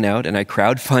that I went out and I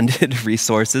crowdfunded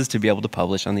resources to be able to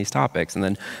publish on these topics. And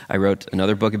then I wrote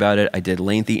another book about it. I did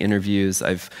lengthy interviews.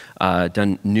 I've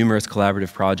done numerous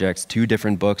collaborative projects, 2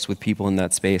 different books with people in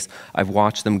that space. I've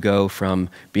watched them go from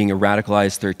being a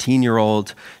radicalized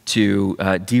 13-year-old to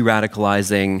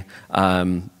de-radicalizing,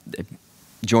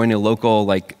 joining a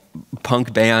local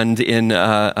punk band in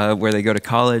where they go to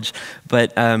college.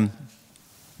 But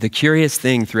the curious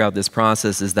thing throughout this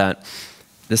process is that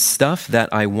the stuff that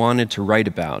I wanted to write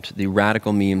about, the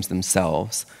radical memes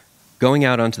themselves, going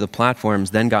out onto the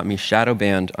platforms then got me shadow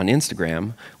banned on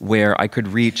Instagram, where I could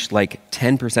reach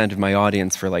 10% of my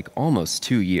audience for almost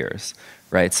 2 years.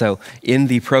 Right, so in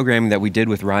the programming that we did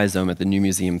with Rhizome at the New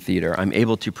Museum Theater, I'm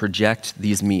able to project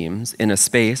these memes in a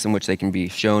space in which they can be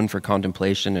shown for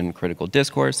contemplation and critical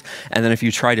discourse, and then if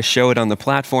you try to show it on the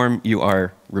platform, you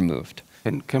are removed.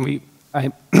 Can we,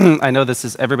 I know this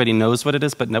is, everybody knows what it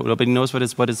is, but nobody knows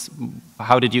what is,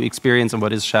 how did you experience and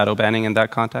what is shadow banning in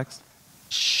that context?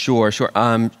 Sure.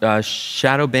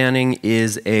 Shadow banning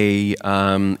is it's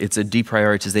a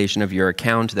deprioritization of your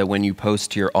account that when you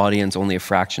post to your audience, only a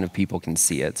fraction of people can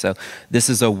see it. So this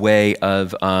is a way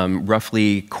of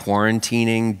roughly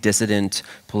quarantining dissident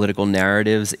political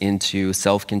narratives into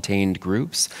self-contained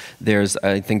groups. There's,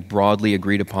 I think, broadly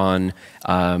agreed upon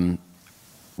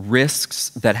risks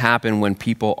that happen when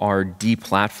people are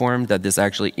deplatformed, that this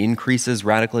actually increases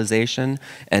radicalization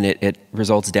and it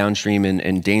results downstream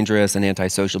in dangerous and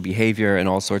antisocial behavior and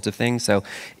all sorts of things. So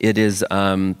it is,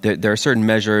 there are certain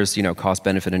measures,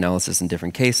 cost-benefit analysis in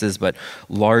different cases, but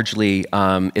largely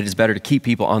it is better to keep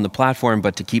people on the platform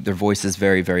but to keep their voices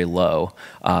very, very low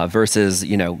versus,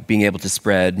 being able to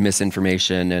spread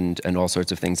misinformation and all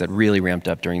sorts of things that really ramped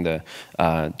up during the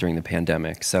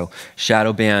pandemic. So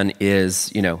shadow ban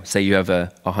is, say you have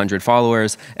 100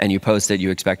 followers and you post it,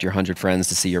 you expect your 100 friends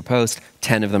to see your post,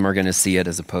 10 of them are going to see it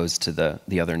as opposed to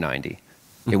the other 90.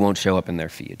 It won't show up in their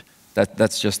feed.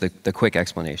 That's just the quick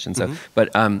explanation. So,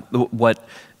 but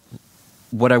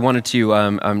what I wanted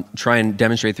to try and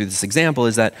demonstrate through this example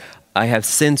is that I have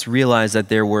since realized that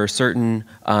there were certain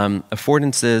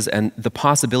affordances and the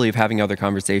possibility of having other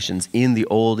conversations in the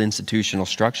old institutional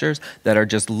structures that are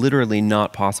just literally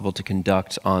not possible to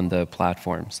conduct on the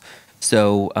platforms.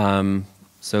 So,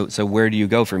 so where do you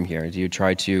go from here? Do you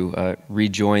try to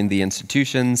rejoin the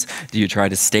institutions? Do you try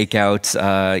to stake out,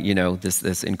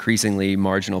 this increasingly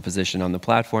marginal position on the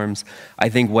platforms? I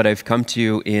think what I've come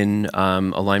to in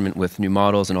alignment with new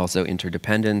models and also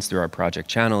interdependence through our project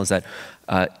channel is that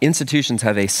institutions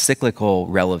have a cyclical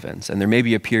relevance, and there may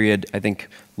be a period, I think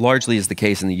largely is the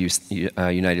case in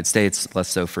the United States, less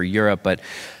so for Europe, but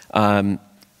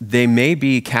they may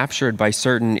be captured by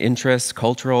certain interests,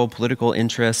 cultural, political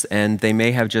interests, and they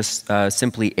may have just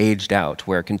simply aged out,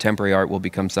 where contemporary art will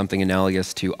become something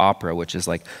analogous to opera, which is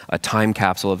like a time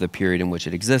capsule of the period in which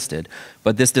it existed.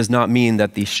 But this does not mean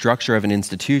that the structure of an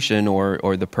institution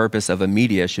or the purpose of a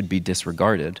media should be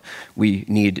disregarded. We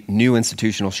need new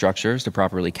institutional structures to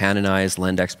properly canonize,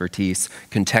 lend expertise,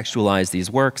 contextualize these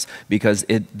works, because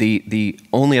the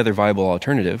only other viable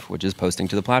alternative, which is posting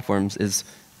to the platforms, is,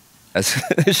 as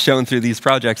shown through these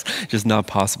projects, just not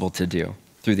possible to do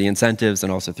through the incentives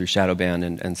and also through shadow ban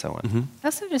and so on. Mm-hmm. I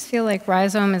also just feel like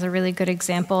Rhizome is a really good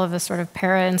example of a sort of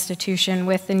para-institution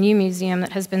with the new museum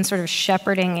that has been sort of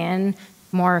shepherding in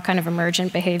more kind of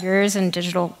emergent behaviors and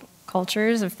digital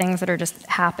cultures of things that are just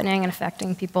happening and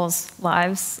affecting people's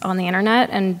lives on the internet,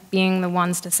 and being the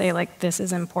ones to say, like, this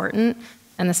is important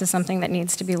and this is something that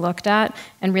needs to be looked at,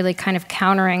 and really kind of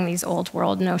countering these old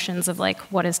world notions of like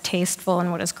what is tasteful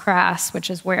and what is crass, which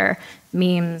is where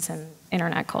memes and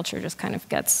internet culture just kind of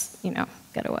gets,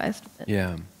 ghettoized a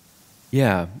bit.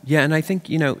 Yeah, and I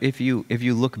think, if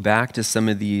you look back to some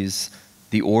of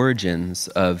the origins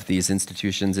of these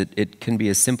institutions, it can be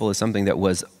as simple as something that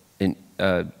was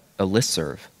a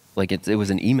listserv. Like it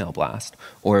was an email blast,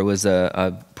 or it was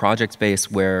a project space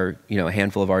where, a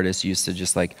handful of artists used to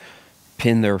just like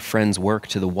pin their friends' work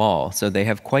to the wall. So they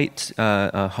have quite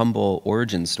humble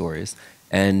origin stories.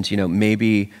 And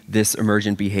maybe this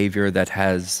emergent behavior that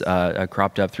has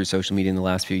cropped up through social media in the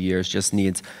last few years just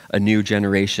needs a new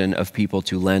generation of people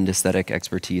to lend aesthetic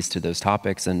expertise to those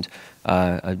topics, and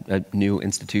a new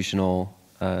institutional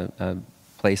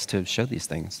place to show these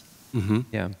things. Mm-hmm.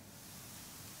 Yeah.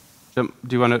 Do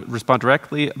you want to respond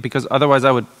directly? Because otherwise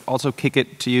I would also kick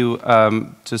it to you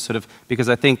to sort of, because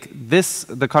I think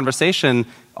the conversation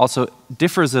also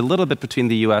differs a little bit between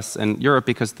the US and Europe,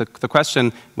 because the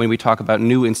question when we talk about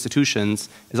new institutions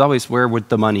is always, where would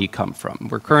the money come from?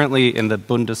 We're currently in the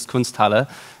Bundeskunsthalle,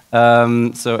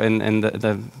 so in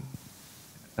the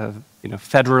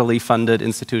federally funded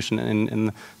institution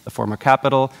in the former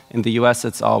capital. In the US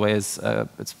it's always,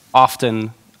 it's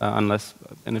often, unless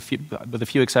with a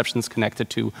few exceptions, connected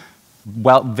to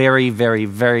very, very,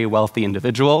 very wealthy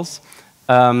individuals.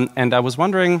 And I was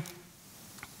wondering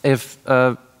if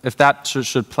that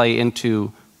should play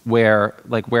into where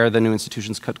the new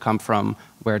institutions could come from.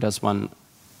 Where does one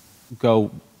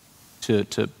go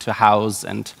to house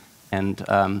and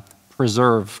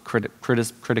preserve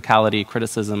criticality,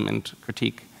 criticism, and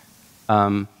critique?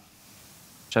 Cem,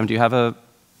 do you have a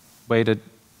way to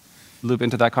loop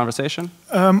into that conversation?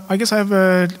 I guess I have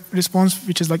a response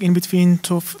which is like in between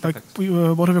both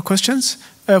of your questions.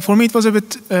 For me, it was a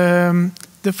bit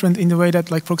different in the way that,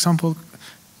 like, for example,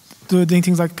 doing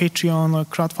things like Patreon or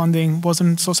crowdfunding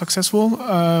wasn't so successful,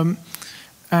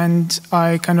 and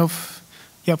I kind of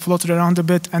floated around a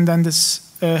bit, and then this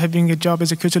having a job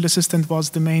as a cultural assistant was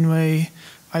the main way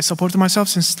I supported myself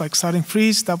since like starting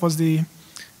Freeze. That was the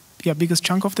biggest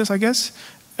chunk of this, I guess.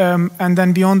 And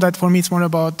then beyond that, for me, it's more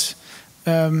about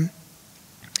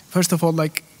first of all,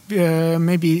 like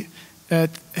maybe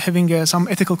having some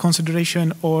ethical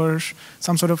consideration or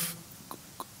some sort of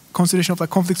consideration of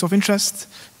like conflicts of interest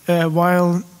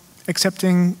while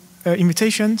accepting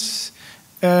invitations.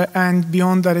 And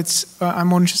beyond that, I'm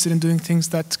more interested in doing things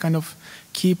that kind of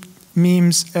keep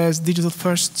memes as digital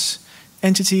first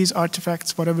entities,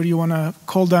 artifacts, whatever you want to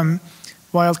call them,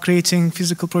 while creating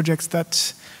physical projects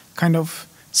that kind of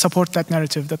support that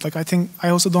narrative. That, like, I think I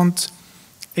also don't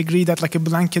agree that like a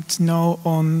blanket no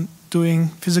on doing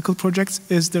physical projects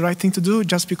is the right thing to do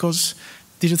just because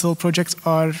digital projects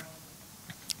are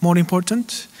more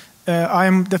important.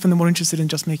 I'm definitely more interested in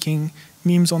just making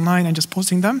memes online and just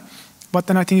posting them. But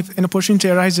then I think if an opportunity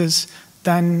arises,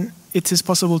 then it is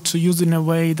possible to use it in a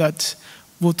way that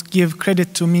would give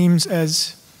credit to memes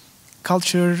as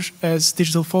culture, as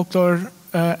digital folklore,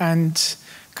 and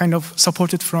kind of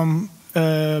support it from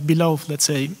below, let's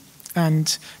say.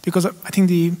 And because I think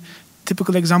the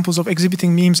typical examples of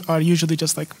exhibiting memes are usually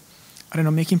just like, I don't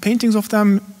know, making paintings of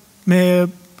them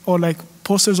or like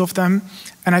posters of them.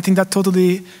 And I think that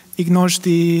totally ignores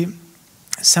the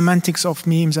semantics of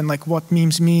memes and like what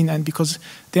memes mean, and because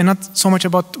they're not so much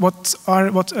about what are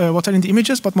in the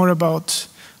images, but more about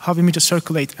how images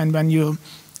circulate. And when you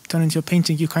turn into a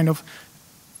painting, you kind of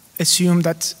assume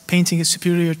that painting is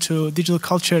superior to digital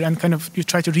culture, and kind of you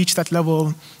try to reach that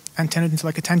level and turn it into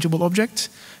like a tangible object.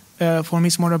 For me,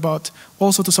 it's more about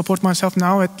also to support myself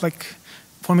now.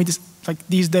 For me,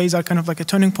 these days are kind of like a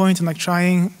turning point, and like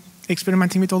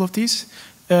experimenting with all of these.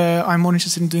 I'm more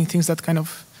interested in doing things that kind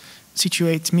of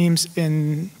situate memes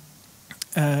in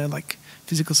like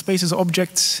physical spaces,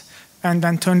 objects, and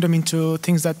then turn them into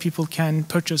things that people can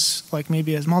purchase, like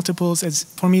maybe as multiples. As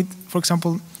for me, for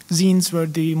example, zines were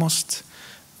the most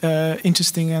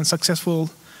interesting and successful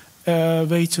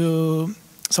way to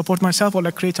support myself or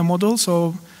like create a model.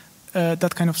 So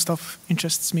that kind of stuff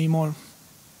interests me more.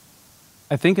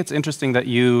 I think it's interesting that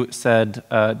you said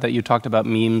that you talked about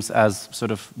memes as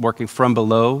sort of working from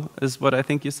below, is what I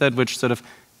think you said, which sort of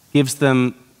gives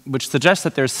them, which suggests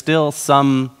that there's still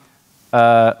some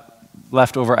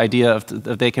leftover idea of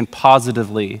that they can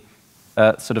positively,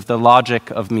 sort of the logic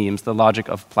of memes, the logic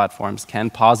of platforms can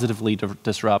positively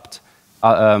disrupt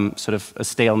sort of a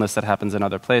staleness that happens in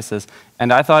other places.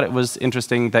 And I thought it was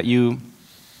interesting that you,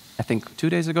 I think 2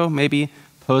 days ago maybe,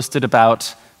 posted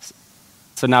about,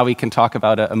 so now we can talk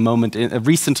about a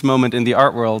recent moment in the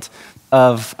art world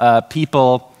of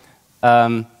people,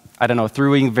 I don't know,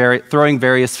 throwing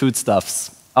various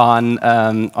foodstuffs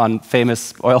on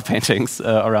famous oil paintings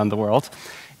around the world.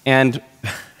 And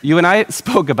you and I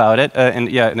spoke about it,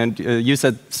 and you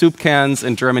said soup cans.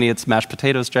 In Germany, it's mashed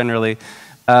potatoes generally.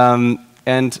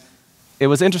 And it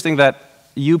was interesting that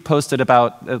you posted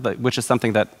about, which is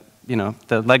something that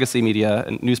the legacy media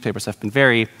and newspapers have been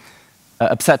very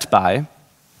upset by,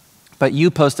 but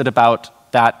you posted about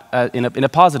that in a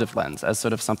positive lens, as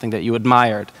sort of something that you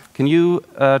admired. Can you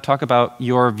talk about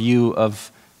your view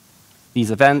of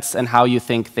these events and how you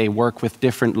think they work with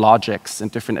different logics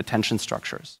and different attention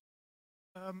structures?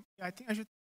 I think I should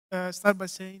start by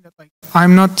saying that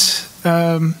I'm not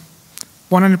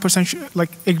 100% sure,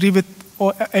 agree with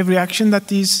every action that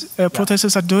these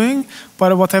protesters are doing.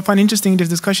 But what I find interesting in this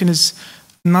discussion is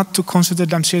not to consider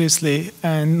them seriously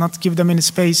and not give them any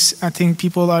space. I think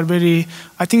people are very,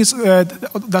 I think it's,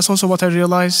 that's also what I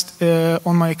realized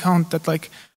on my account, that like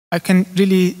I can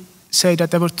really say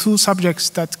that there were two subjects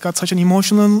that got such an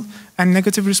emotional and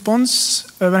negative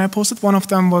response when I posted. One of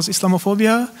them was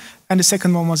Islamophobia, and the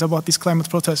second one was about these climate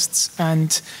protests.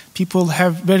 And people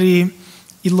have very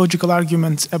illogical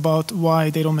arguments about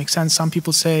why they don't make sense. Some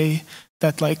people say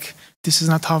that like this is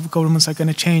not how governments are going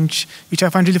to change, which I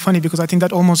find really funny because I think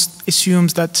that almost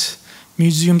assumes that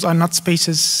museums are not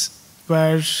spaces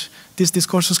where these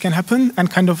discourses can happen, and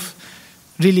kind of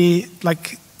really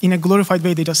like in a glorified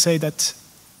way they just say that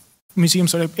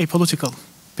museums are apolitical,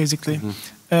 basically.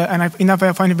 And in that way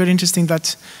I find it very interesting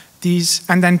that these,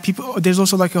 and then people, there's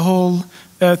also like a whole,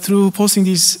 through posting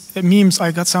these memes,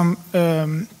 I got some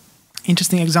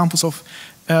interesting examples of,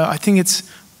 I think it's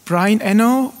Brian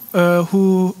Eno,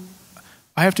 who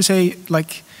I have to say,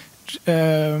 like,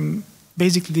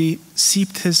 basically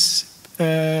seeped his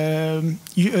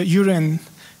urine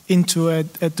into a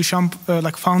Duchamp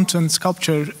like fountain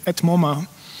sculpture at MoMA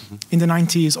in the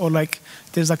 90s, or like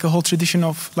there's like a whole tradition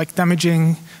of like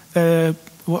damaging.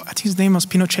 Well, I think his name was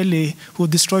Pinocelli, who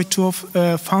destroyed two of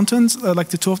fountains, like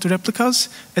the two of the replicas,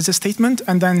 as a statement.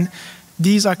 And then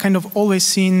these are kind of always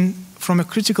seen from a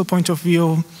critical point of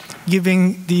view,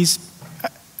 giving these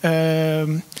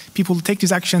people who take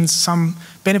these actions some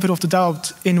benefit of the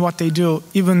doubt in what they do,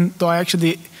 even though I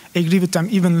actually agree with them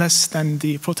even less than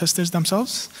the protesters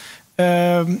themselves.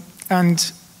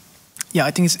 And yeah,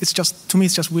 I think it's just, to me,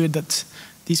 it's just weird that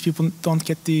these people don't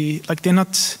get the, like, they're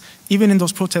not, even in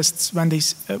those protests, when they,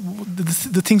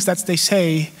 the things that they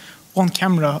say on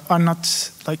camera are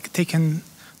not like taken,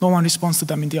 no one responds to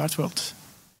them in the art world.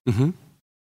 I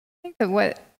think that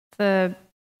what the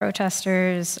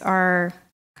protesters are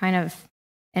kind of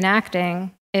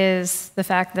enacting is the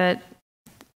fact that,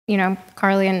 you know,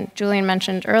 Carly and Julian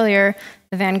mentioned earlier,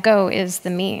 the Van Gogh is the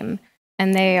meme,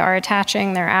 and they are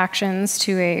attaching their actions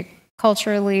to a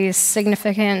culturally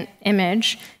significant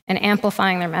image and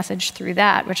amplifying their message through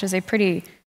that, which is a pretty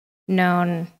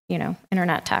known, you know,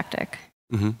 internet tactic.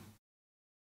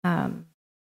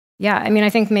 Yeah, I mean, I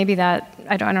think maybe that,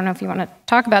 I don't know if you want to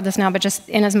talk about this now, but just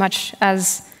in as much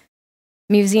as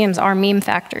museums are meme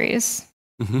factories,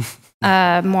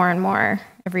 more and more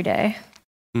every day.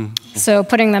 So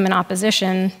putting them in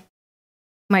opposition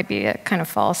might be a kind of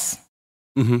false.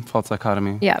 False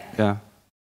dichotomy. Yeah. Yeah.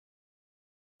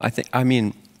 I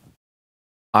mean,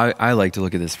 I like to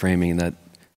look at this framing that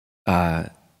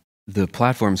the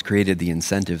platforms created the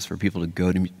incentives for people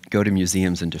to go to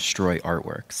museums and destroy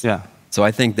artworks. Yeah. So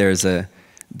I think there's a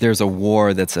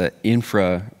war that's an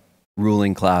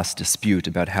infra-ruling class dispute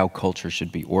about how culture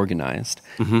should be organized,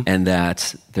 and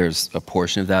that there's a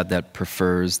portion of that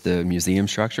prefers the museum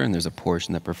structure, and there's a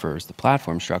portion that prefers the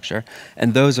platform structure,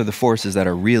 and those are the forces that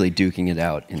are really duking it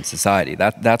out in society.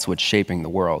 That's what's shaping the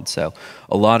world. So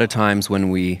a lot of times when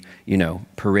we, you know,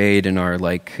 parade in our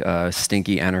like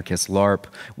stinky anarchist LARP,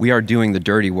 we are doing the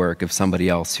dirty work of somebody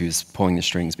else who's pulling the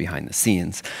strings behind the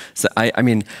scenes. So I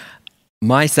mean,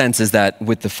 my sense is that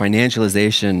with the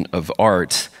financialization of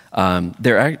art,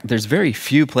 there's very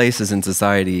few places in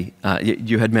society.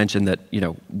 You had mentioned that, you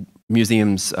know,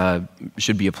 museums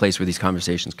should be a place where these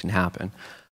conversations can happen.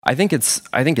 I think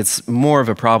it's more of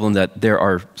a problem that there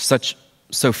are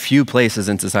so few places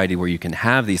in society where you can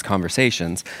have these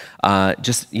conversations.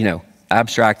 Just, you know,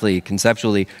 abstractly,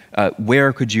 conceptually,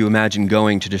 where could you imagine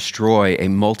going to destroy a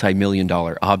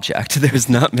multi-million-dollar object? There's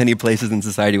not many places in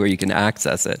society where you can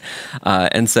access it.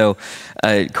 And so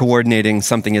coordinating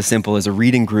something as simple as a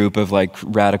reading group of like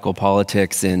radical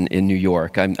politics in New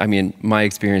York, I mean, my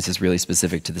experience is really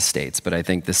specific to the States, but I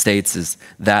think the States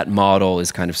that model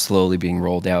is kind of slowly being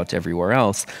rolled out everywhere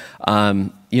else.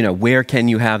 You know, where can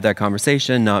you have that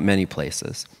conversation? Not many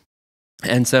places.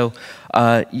 And so,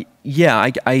 yeah,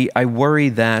 I worry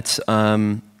that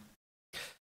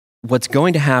what's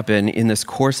going to happen in this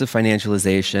course of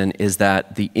financialization is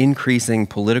that the increasing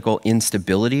political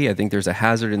instability, I think there's a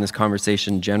hazard in this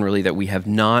conversation generally that we have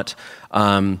not,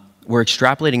 we're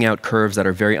extrapolating out curves that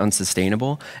are very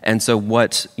unsustainable. And so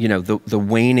what, you know, the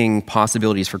waning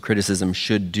possibilities for criticism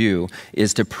should do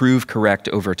is to prove correct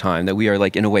over time, that we are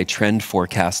like, in a way, trend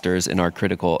forecasters in our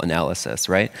critical analysis,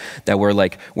 right? That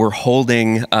we're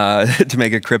holding, to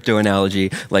make a crypto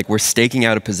analogy, like we're staking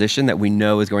out a position that we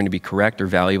know is going to be correct or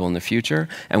valuable in the future,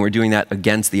 and we're doing that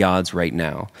against the odds right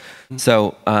now.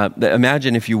 So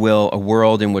imagine, if you will, a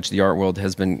world in which the art world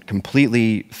has been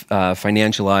completely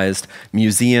financialized.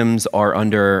 Museums are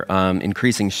under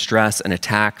increasing stress and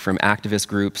attack from activist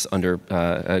groups under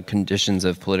conditions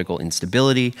of political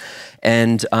instability.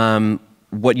 And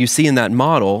what you see in that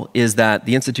model is that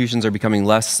the institutions are becoming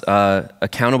less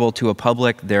accountable to a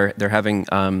public. They're having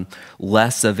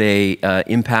less of a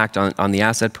impact on the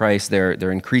asset price.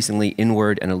 They're increasingly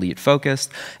inward and elite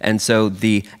focused. And so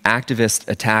the activist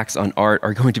attacks on art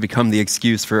are going to become the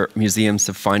excuse for museums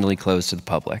to finally close to the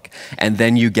public. And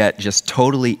then you get just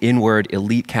totally inward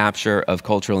elite capture of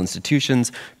cultural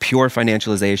institutions, pure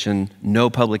financialization, no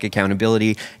public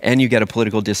accountability, and you get a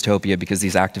political dystopia because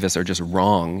these activists are just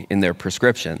wrong in their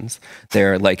prescriptions.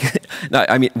 They're like,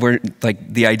 I mean, we're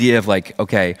like the idea of like,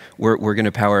 okay, we're going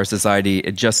to power our society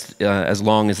just as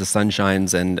long as the sun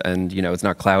shines and you know it's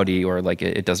not cloudy or like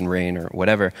it doesn't rain or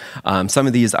whatever. Some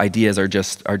of these ideas are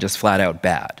just flat out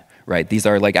bad, right? These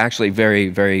are like actually very,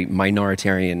 very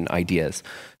minoritarian ideas.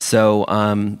 So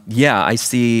yeah, I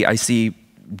see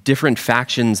different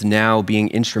factions now being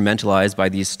instrumentalized by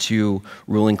these two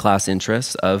ruling class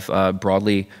interests of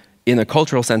broadly, in a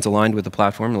cultural sense, aligned with the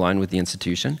platform, aligned with the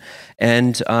institution.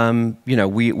 And you know,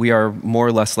 we are more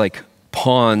or less like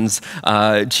pawns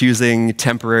choosing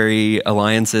temporary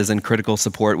alliances and critical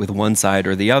support with one side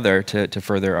or the other to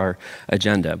further our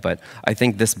agenda. But I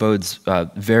think this bodes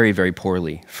very, very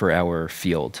poorly for our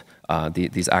field,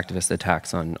 these activist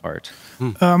attacks on art.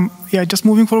 Yeah, just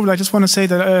moving forward, I just want to say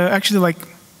that actually, like,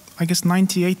 I guess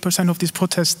 98% of these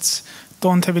protests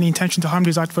don't have any intention to harm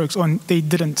these artworks, or they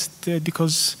didn't,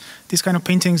 because these kind of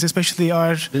paintings especially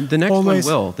are the next always...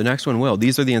 one will. The next one will.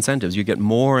 These are the incentives. You get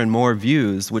more and more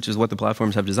views, which is what the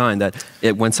platforms have designed, that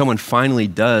when someone finally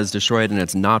does destroy it and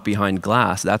it's not behind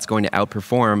glass, that's going to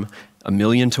outperform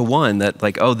 1,000,000 to 1 that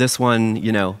like, oh, this one,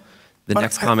 you know, the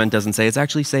next comment doesn't say, it's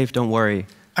actually safe, don't worry.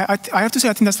 I have to say,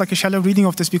 I think that's like a shallow reading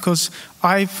of this, because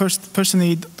I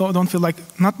personally don't feel like,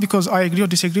 not because I agree or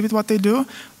disagree with what they do,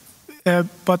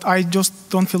 but I just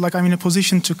don't feel like I'm in a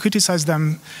position to criticize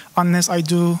them unless I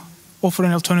do offer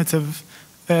an alternative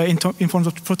in forms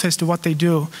of protest to what they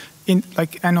do.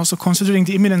 And also considering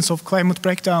the imminence of climate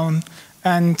breakdown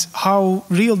and how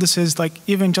real this is, like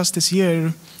even just this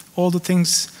year, all the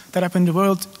things that happen in the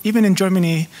world, even in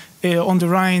Germany, on the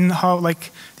Rhine, how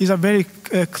like these are very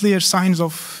clear signs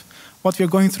of what we're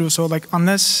going through. So like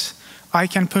unless I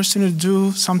can personally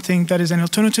do something that is an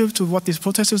alternative to what these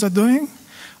protesters are doing,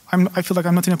 I feel like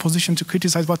I'm not in a position to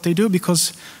criticize what they do,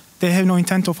 because they have no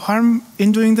intent of harm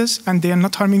in doing this, and they are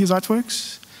not harming these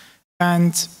artworks.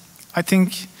 And I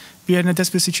think we are in a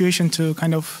desperate situation to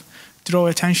kind of draw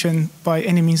attention by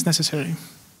any means necessary.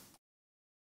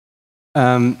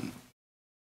 Okay,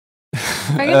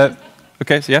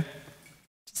 so yeah.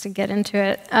 Just to get into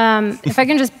it, if I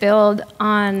can just build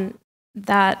on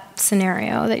that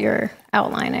scenario that you're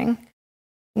outlining.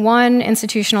 One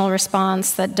institutional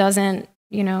response that doesn't,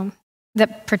 you know,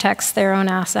 that protects their own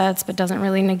assets but doesn't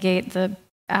really negate the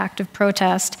act of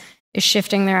protest is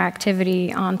shifting their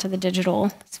activity onto the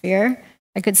digital sphere.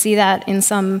 I could see that in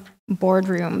some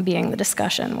boardroom being the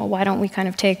discussion. Well, why don't we kind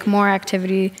of take more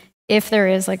activity if there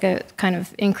is like a kind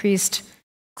of increased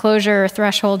closure or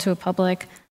threshold to a public,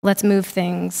 let's move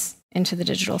things into the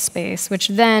digital space, which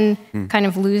then kind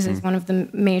of loses one of the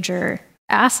major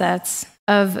assets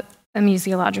of a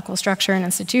museological structure and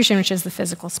institution, which is the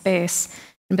physical space,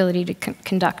 ability to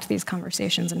conduct these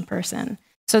conversations in person.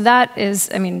 So that is,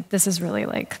 I mean, this is really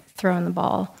like throwing the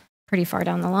ball pretty far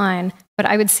down the line, but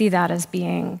I would see that as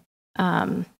being,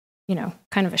 you know,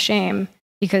 kind of a shame,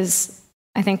 because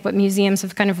I think what museums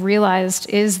have kind of realized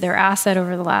is their asset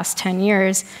over the last 10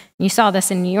 years. And you saw this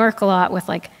in New York a lot with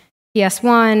like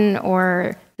PS1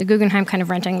 or the Guggenheim kind of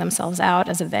renting themselves out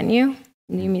as a venue,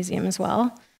 new museum as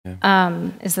well.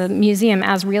 Yeah. Is the museum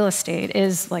as real estate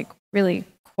is like really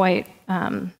quite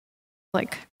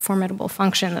like formidable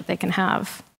function that they can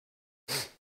have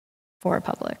for a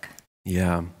public.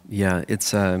 Yeah, yeah,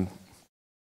 it's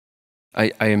I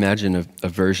imagine a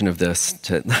version of this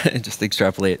to just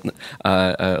extrapolate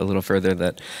a little further,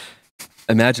 that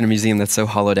imagine a museum that's so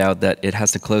hollowed out that it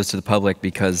has to close to the public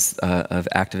because of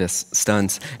activist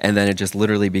stunts, and then it just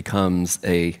literally becomes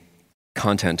a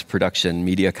content production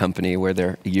media company where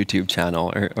they're a YouTube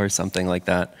channel or something like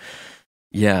that.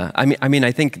 Yeah, I mean,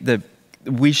 I think that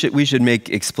we should make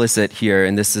explicit here,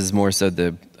 and this is more so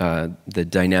the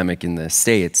dynamic in the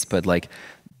States, but like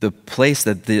the place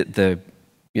that the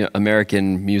you know,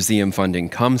 American museum funding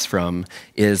comes from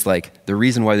is like the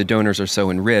reason why the donors are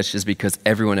so enriched is because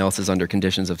everyone else is under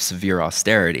conditions of severe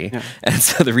austerity. Yeah. And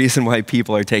so the reason why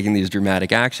people are taking these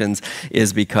dramatic actions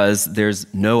is because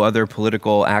there's no other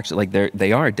political action, like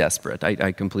they are desperate.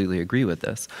 I completely agree with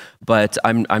this. But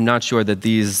I'm not sure that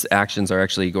these actions are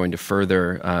actually going to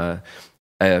further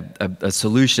a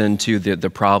solution to the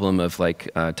problem of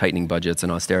like tightening budgets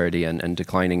and austerity and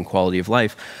declining quality of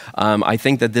life. I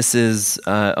think that this is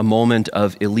a moment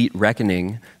of elite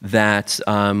reckoning that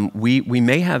we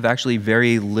may have actually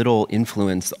very little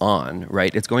influence on,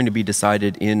 right? It's going to be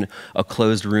decided in a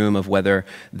closed room of whether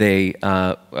they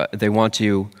want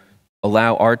to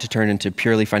allow art to turn into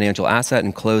purely financial asset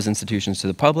and close institutions to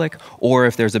the public, or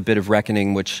if there's a bit of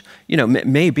reckoning, which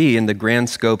may be in the grand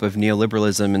scope of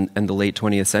neoliberalism and the late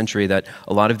 20th century, that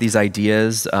a lot of these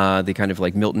ideas, the kind of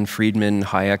like Milton Friedman,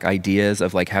 Hayek ideas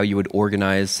of like how you would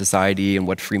organize society and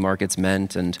what free markets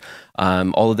meant, and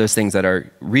all of those things that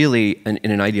are really, in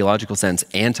an ideological sense,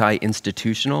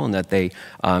 anti-institutional, and that they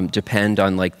depend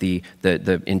on like the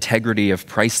integrity of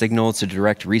price signals to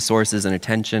direct resources and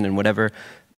attention and whatever.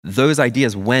 Those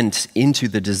ideas went into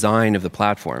the design of the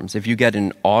platforms. If you get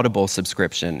an Audible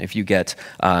subscription, if you get,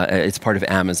 it's part of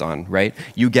Amazon, right?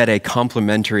 You get a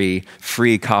complimentary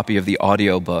free copy of the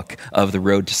audiobook of The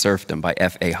Road to Serfdom by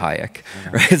F.A. Hayek,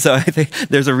 right? So I think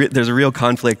there's a real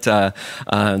conflict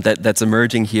that's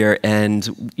emerging here,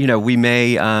 and we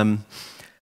may. I'm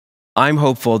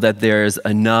hopeful that there's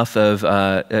enough of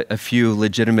a few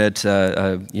legitimate,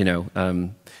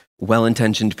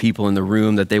 well-intentioned people in the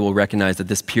room that they will recognize that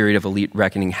this period of elite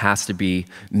reckoning has to be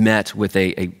met with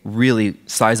a really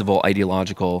sizable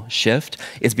ideological shift.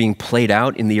 It's being played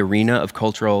out in the arena of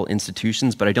cultural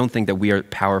institutions, but I don't think that we are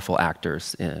powerful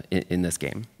actors in this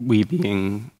game. We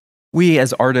being? We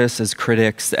as artists, as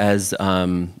critics, as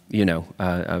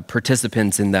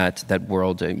participants in that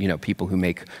world, people who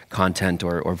make content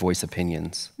or voice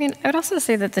opinions. I mean, I would also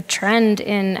say that the trend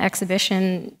in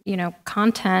exhibition,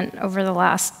 content over the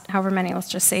last however many, let's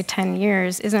just say 10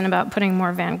 years, isn't about putting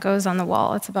more Van Goghs on the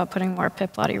wall. It's about putting more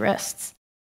Pip Bloody Wrists.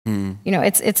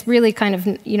 It's really kind of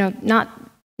not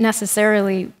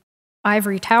necessarily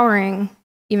ivory towering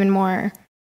even more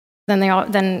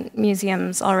than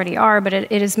museums already are, but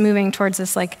it is moving towards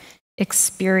this like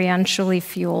experientially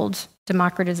fueled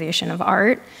democratization of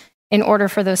art in order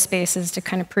for those spaces to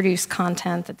kind of produce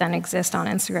content that then exist on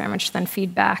Instagram, which then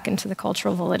feed back into the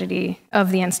cultural validity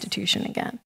of the institution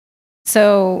again.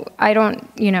 So I don't,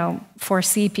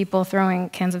 foresee people throwing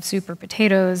cans of soup or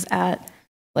potatoes at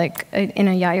like in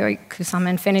a Yayoi Kusama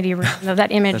infinity room.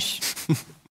 That image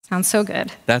sounds so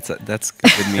good. That's a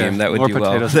good meme. That would do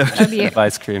well. That'd be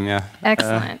ice cream, yeah.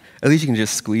 Excellent. At least you can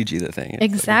just squeegee the thing.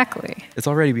 Exactly. It's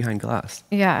already behind glass.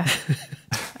 Yeah.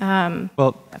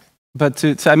 But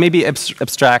to maybe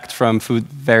abstract from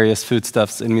various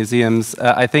foodstuffs in museums,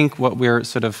 I think what we're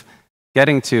sort of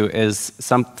getting to is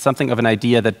something of an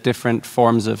idea that different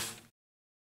forms of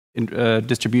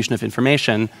distribution of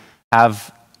information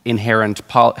have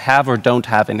or don't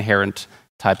have inherent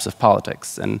types of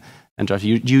politics. And Josh,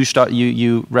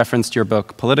 you referenced your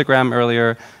book Politigram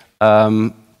earlier,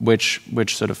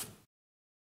 which sort of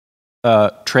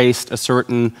traced a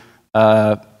certain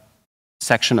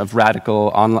section of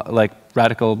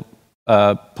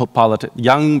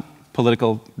young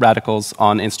political radicals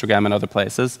on Instagram and other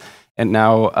places, and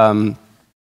now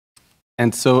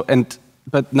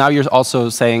but now you're also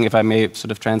saying, if I may sort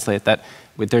of translate that,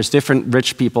 there's different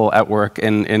rich people at work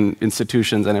in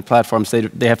institutions and in platforms.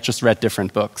 They have just read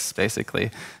different books,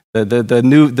 basically.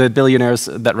 The billionaires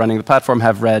that running the platform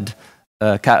have read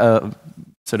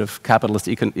sort of capitalist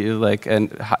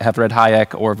and have read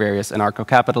Hayek or various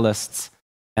anarcho-capitalists.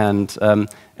 And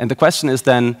the question is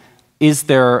then, is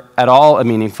there at all a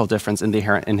meaningful difference in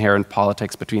the inherent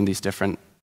politics between these different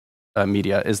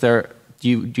media?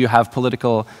 Do you have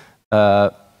political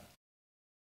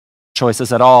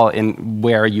choices at all in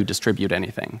where you distribute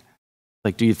anything?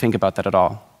 Like, do you think about that at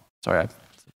all? Sorry, it's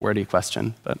a wordy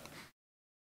question, but.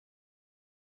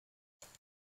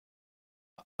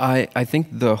 I think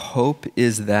the hope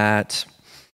is that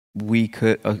we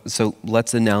could, so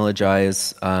let's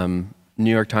analogize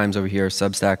New York Times over here,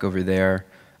 Substack over there,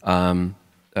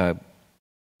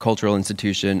 cultural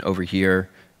institution over here,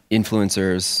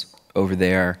 influencers over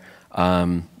there,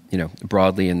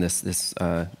 broadly in this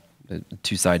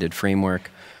two-sided framework.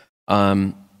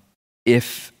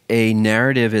 If a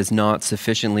narrative is not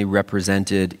sufficiently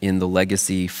represented in the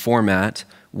legacy format,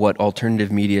 what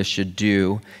alternative media should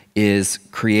do is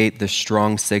create the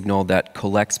strong signal that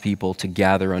collects people to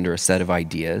gather under a set of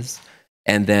ideas,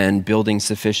 and then building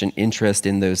sufficient interest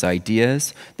in those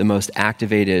ideas, the most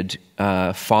activated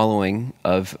following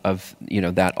of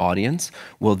that audience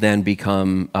will then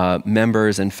become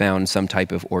members and found some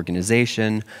type of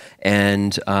organization,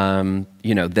 and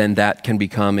then that can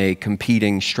become a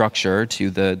competing structure to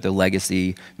the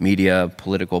legacy media,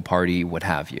 political party, what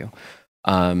have you.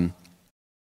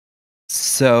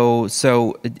 So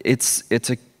it's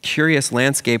a curious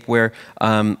landscape where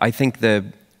I think the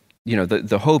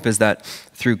hope is that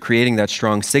through creating that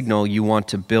strong signal, you want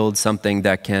to build something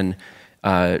that can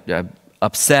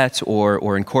upset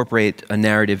or incorporate a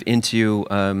narrative into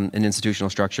an institutional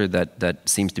structure that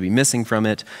seems to be missing from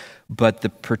it. But the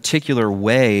particular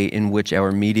way in which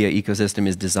our media ecosystem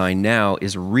is designed now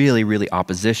is really, really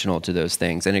oppositional to those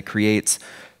things. And it creates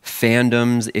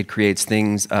fandoms, it creates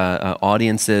things,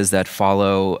 audiences that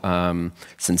follow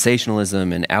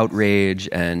sensationalism and outrage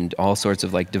and all sorts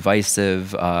of like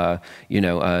divisive,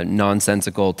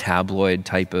 nonsensical tabloid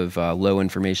type of low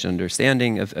information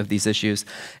understanding of these issues.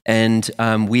 And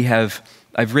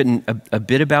I've written a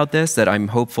bit about this, that I'm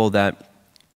hopeful that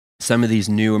some of these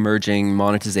new emerging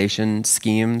monetization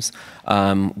schemes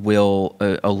will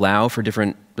allow for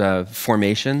different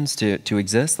formations to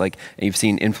exist. Like, you've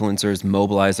seen influencers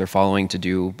mobilize their following to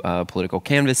do political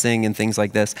canvassing and things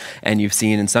like this. And you've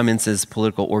seen, in some instances,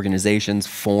 political organizations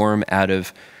form out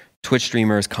of Twitch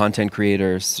streamers, content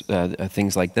creators,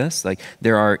 things like this. Like,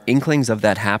 there are inklings of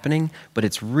that happening, but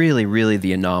it's really, really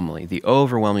the anomaly. The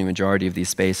overwhelming majority of these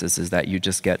spaces is that you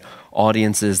just get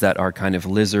audiences that are kind of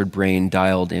lizard brain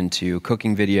dialed into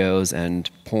cooking videos and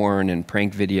porn and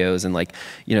prank videos and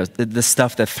the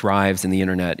stuff that thrives in the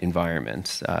internet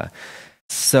environment.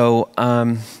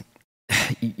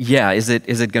 Yeah, is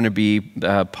it going to be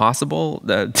possible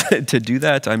to do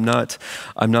that? I'm not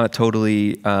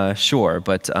totally sure,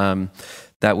 but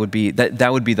that would be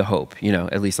the hope.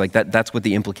 At least like that. That's what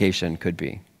the implication could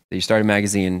be. That you start a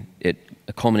magazine, it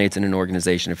culminates in an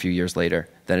organization a few years later.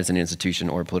 That is an institution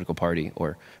or a political party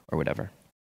or whatever.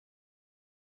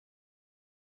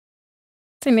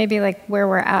 So maybe like where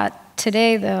we're at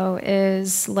today, though,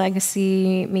 is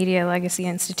legacy media, legacy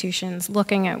institutions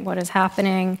looking at what is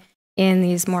happening in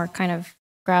these more kind of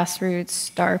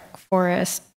grassroots, dark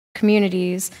forest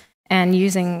communities, and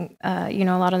using a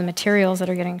lot of the materials that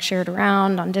are getting shared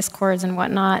around on Discords and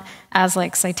whatnot as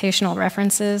like citational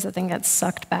references that then get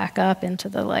sucked back up into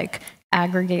the like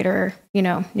aggregator,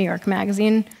 New York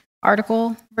Magazine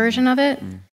article version of it.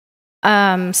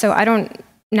 So I don't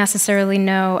necessarily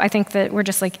know. I think that we're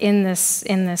just like in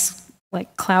this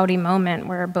like cloudy moment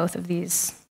where both of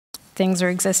these things are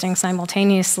existing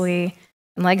simultaneously.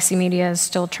 And legacy media is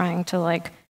still trying to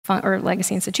or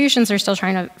legacy institutions are still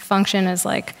trying to function as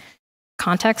like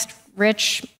context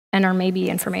rich and are maybe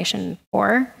information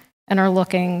poor and are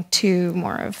looking to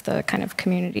more of the kind of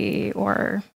community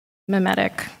or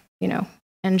mimetic,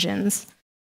 engines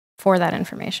for that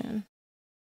information.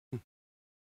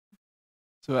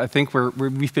 So I think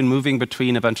we've been moving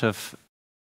between a bunch of,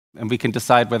 and we can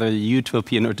decide whether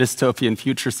utopian or dystopian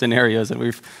future scenarios, and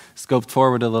we've scoped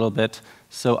forward a little bit.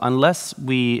 So unless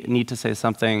we need to say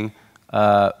something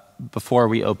before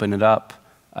we open it up,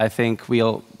 I think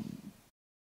we'll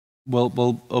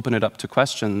open it up to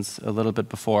questions a little bit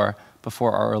before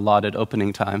our allotted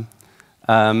opening time,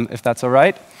 if that's all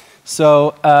right.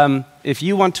 So if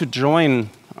you want to join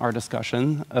our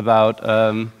discussion about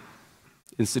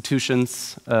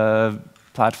institutions,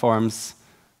 platforms,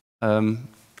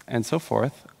 and so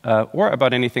forth, or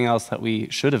about anything else that we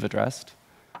should have addressed,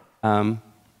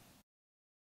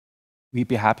 we'd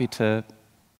be happy to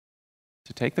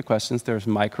take the questions. There's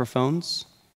microphones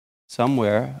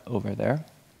somewhere over there.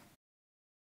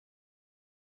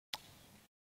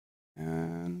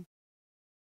 And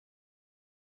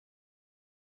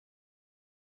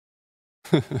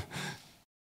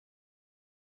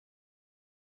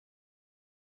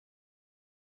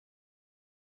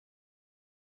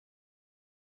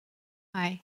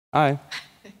Hi. Hi.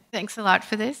 Thanks a lot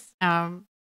for this. I'm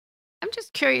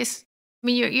just curious. I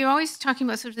mean, you're always talking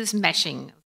about sort of this meshing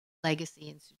of legacy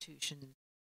institutions,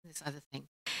 this other thing.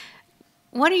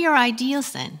 What are your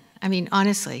ideals then? I mean,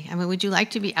 honestly, would you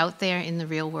like to be out there in the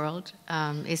real world?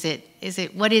 What is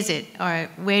it, or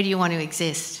where do you want to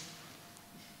exist?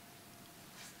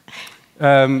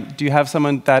 Do you have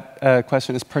someone that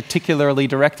question is particularly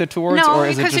directed towards? No, or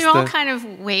is because it just you're all kind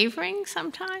of wavering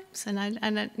sometimes,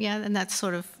 and that's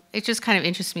sort of, it just kind of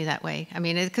interests me that way. I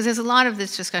mean, because there's a lot of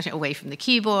this discussion away from the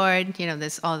keyboard,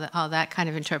 there's all that kind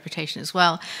of interpretation as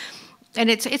well. And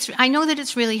I know that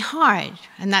it's really hard,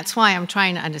 and that's why I'm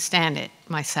trying to understand it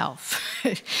myself.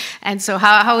 And so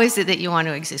how is it that you want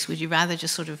to exist? Would you rather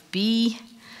just sort of be...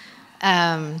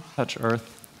 touch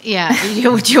Earth. Yeah.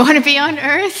 Would you want to be on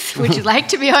Earth? Would you like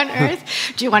to be on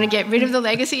Earth? Do you want to get rid of the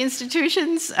legacy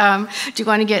institutions? Do you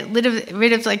want to get rid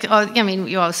of like,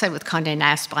 you all said with Condé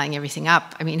Nast buying everything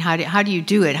up. I mean, how do you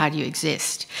do it? How do you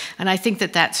exist? And I think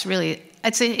that's really,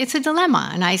 it's a dilemma.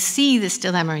 And I see this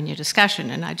dilemma in your discussion,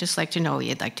 and I'd just like to know where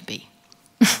you'd like to be.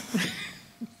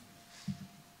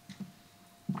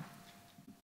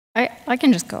 I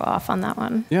can just go off on that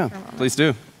one. Yeah, please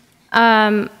do.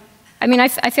 I mean, I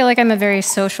feel like I'm a very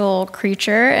social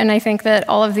creature, and I think that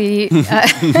all of the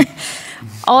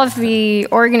all of the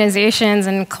organizations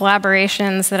and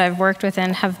collaborations that I've worked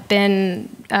within have been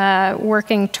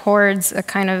working towards a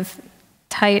kind of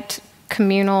tight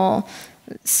communal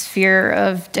sphere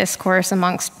of discourse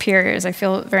amongst peers. I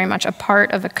feel very much a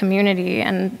part of a community,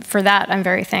 and for that I'm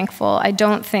very thankful. I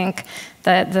don't think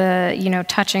that the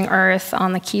touching earth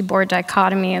on the keyboard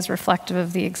dichotomy is reflective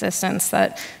of the existence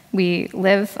that we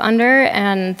live under,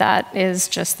 and that is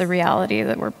just the reality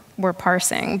that we're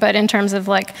parsing. But in terms of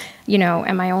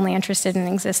am I only interested in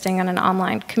existing in an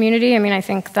online community? I mean, I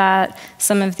think that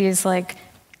some of these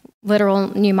literal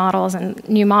new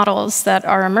models that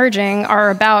are emerging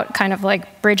are about kind of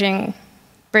bridging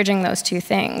those two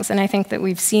things. And I think that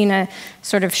we've seen a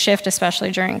sort of shift,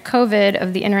 especially during COVID,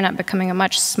 of the internet becoming a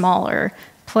much smaller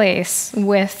place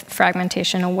with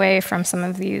fragmentation away from some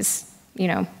of these,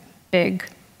 big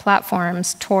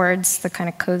platforms towards the kind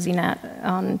of cozy net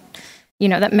on,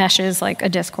 that meshes like a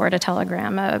Discord, a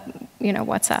Telegram, a,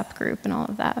 WhatsApp group and all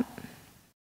of that.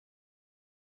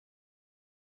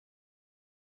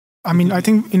 I mean, I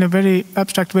think in a very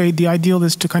abstract way, the ideal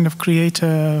is to kind of create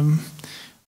a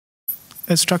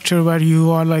structure where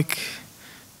you are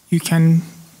you can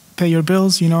pay your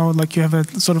bills, you have a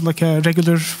sort of a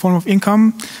regular form of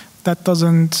income that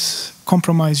doesn't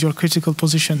compromise your critical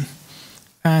position.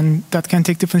 And that can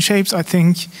take different shapes. I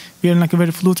think we are in a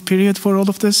very fluid period for all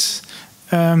of this.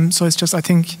 So it's just, I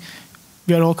think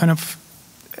we are all kind of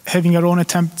having our own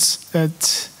attempts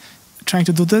at trying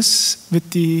to do this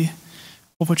with the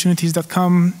opportunities that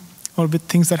come or with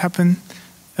things that happen.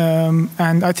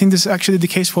 And I think this is actually the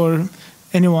case for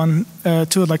anyone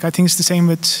too. I think it's the same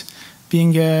with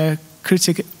being a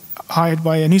critic hired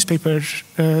by a newspaper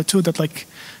too,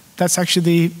 that's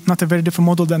actually not a very different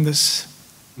model than this.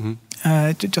 Mm-hmm.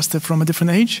 Just from a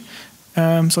different age.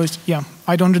 So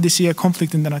I don't really see a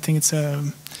conflict in that. I think it's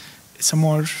a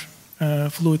more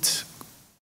fluid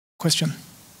question.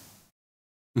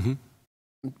 Mm-hmm.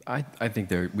 I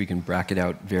think we can bracket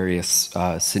out various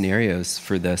scenarios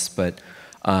for this, but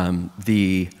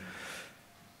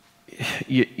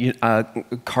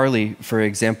Carly, for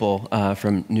example,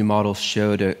 from New Models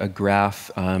showed a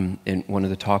graph in one of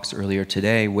the talks earlier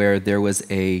today where there was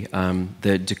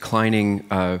the declining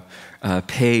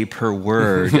pay per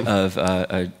word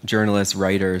of journalists,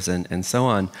 writers, and so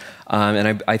on.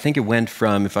 And I think it went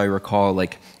from, if I recall,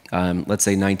 let's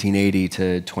say 1980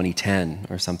 to 2010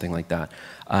 or something like that.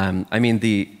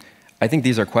 I think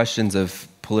these are questions of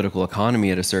political economy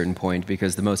at a certain point,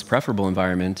 because the most preferable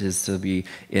environment is to be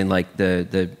in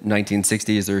the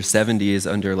 1960s or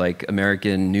 70s under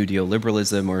American New Deal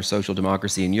liberalism or social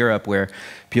democracy in Europe, where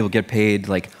people get paid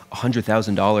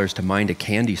 $100,000 to mind a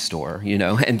candy store,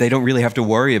 and they don't really have to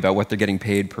worry about what they're getting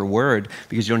paid per word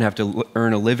because you don't have to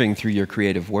earn a living through your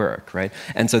creative work, right?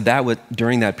 And so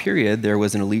during that period, there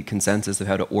was an elite consensus of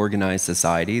how to organize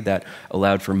society that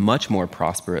allowed for much more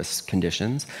prosperous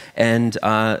conditions, and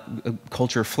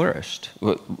culture flourished,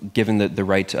 given the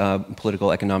right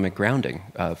political economic grounding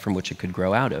from which it could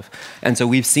grow out of. And so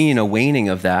we've seen a waning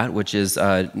of that, which is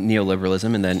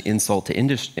neoliberalism, and then insult to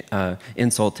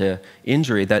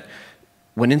injury, that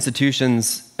when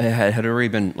institutions had already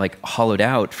been hollowed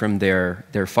out from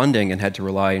their funding and had to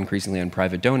rely increasingly on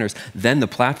private donors, then the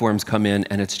platforms come in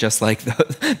and it's just like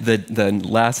the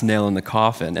last nail in the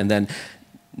coffin. And then,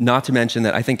 not to mention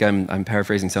that, I think I'm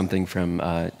paraphrasing something from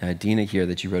Dena here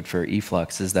that you wrote for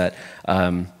eFlux, is that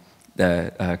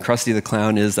Krusty the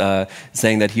Clown is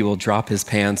saying that he will drop his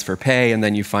pants for pay, and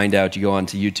then you find out, you go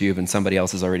onto YouTube and somebody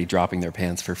else is already dropping their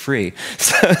pants for free.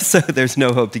 So there's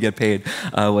no hope to get paid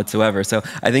whatsoever. So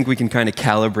I think we can kind of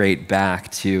calibrate back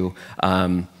to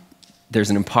there's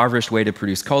an impoverished way to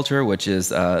produce culture, which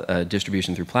is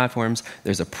distribution through platforms.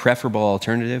 There's a preferable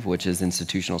alternative, which is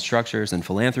institutional structures and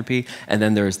philanthropy. And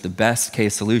then there's the best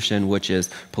case solution, which is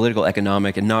political,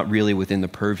 economic, and not really within the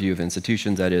purview of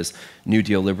institutions. That is New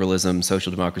Deal liberalism,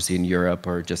 social democracy in Europe,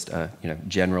 or just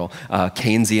general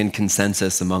Keynesian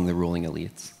consensus among the ruling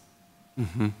elites.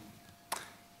 Mm-hmm.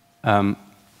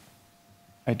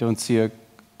 I don't see a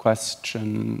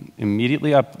question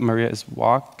immediately up. Maria is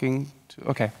walking to,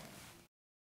 okay.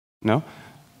 No?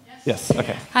 Yes,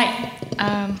 okay.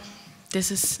 Hi.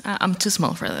 This is, I'm too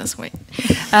small for this, wait.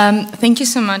 Thank you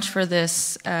so much for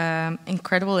this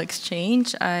incredible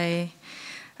exchange. I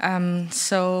am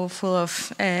so full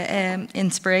of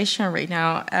inspiration right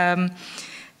now.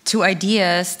 two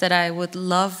ideas that I would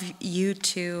love you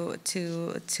to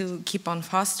keep on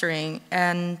fostering,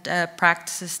 and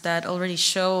practices that already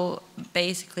show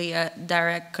basically a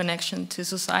direct connection to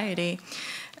society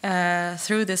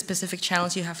through the specific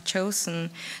channels you have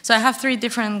chosen. So I have 3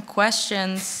 different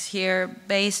questions here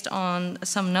based on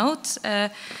some notes.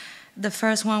 The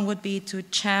first one would be to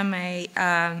Cem A.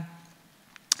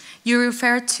 You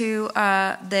refer to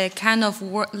the kind of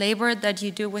labor that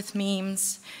you do with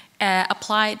memes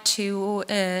applied to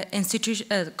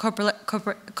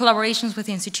collaborations with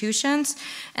institutions,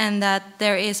 and that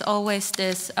there is always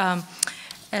this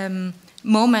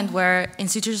moment where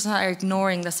institutions are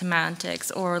ignoring the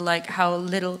semantics, or like how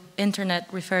little internet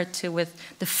referred to with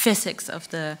the physics of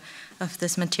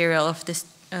this material, of this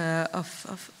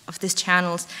of these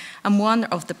channels.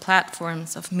 Of the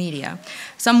platforms of media.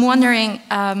 So I'm wondering,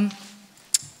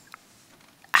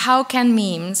 how can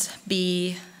memes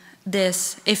be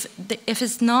this, if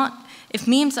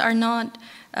memes are not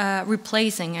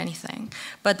replacing anything,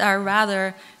 but are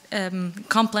rather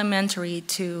complementary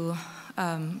to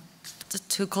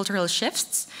cultural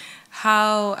shifts?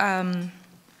 How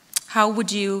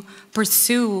would you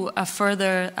pursue a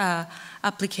further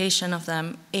application of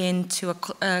them into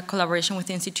a collaboration with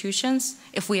institutions,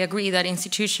 if we agree that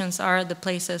institutions are the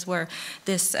places where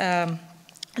this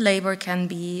labor can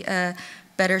be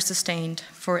better sustained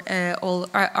for all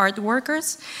art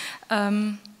workers?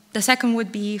 The second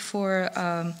would be for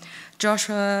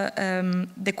Joshua,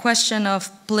 the question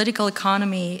of political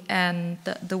economy and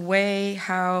the way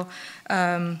how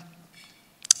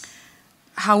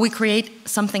we create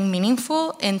something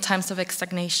meaningful in times of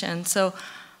stagnation. So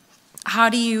how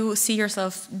do you see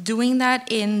yourself doing that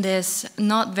in this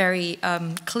not very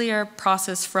clear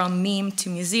process from meme to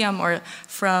museum, or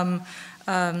from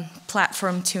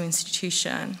platform to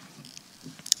institution?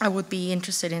 I would be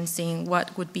interested in seeing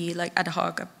what would be like ad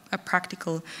hoc, a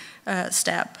practical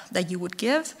step that you would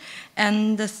give.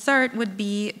 And the third would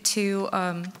be to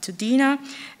Dena,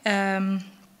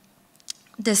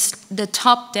 the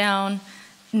top-down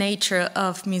nature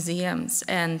of museums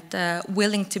and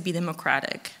willing to be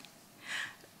democratic,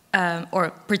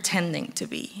 or pretending to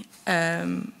be.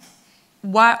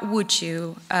 What would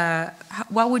you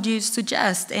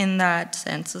suggest in that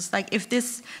sense? It's like if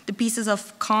the pieces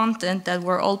of content that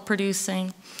we're all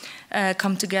producing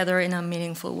come together in a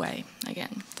meaningful way.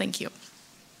 Again, thank you.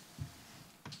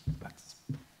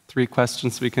 3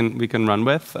 questions we can run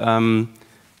with. Do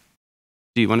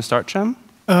you want to start, Cem?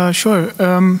 Sure.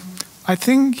 I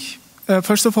think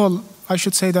first of all, I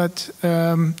should say that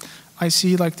I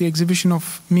see like the exhibition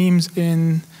of memes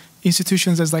in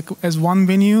institutions as one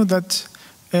venue that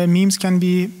memes can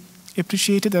be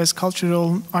appreciated as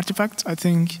cultural artifacts. I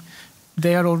think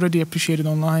they are already appreciated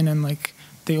online, and like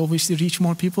they obviously reach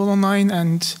more people online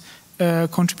and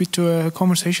contribute to a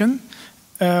conversation.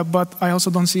 But I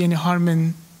also don't see any harm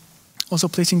in also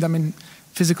placing them in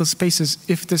physical spaces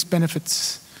if this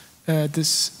benefits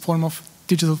this form of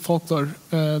digital folklore,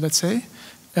 let's say.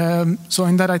 So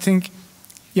in that, I think,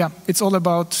 yeah, it's all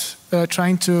about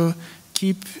trying to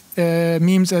keep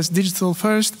memes as digital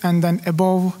first, and then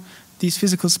above these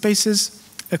physical spaces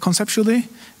conceptually,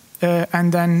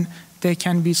 and then they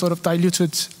can be sort of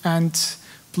diluted and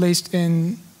placed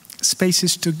in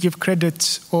spaces to give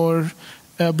credit or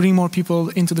bring more people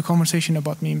into the conversation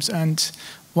about memes. And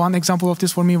one example of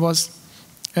this for me was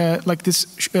like this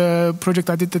project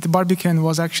I did at the Barbican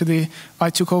was actually, I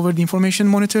took over the information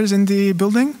monitors in the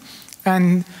building,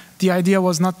 and the idea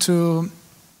was not to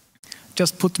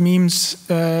just put memes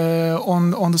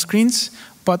on the screens,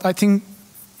 but I think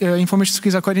information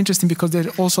screens are quite interesting because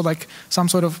they're also like some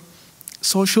sort of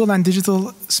social and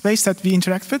digital space that we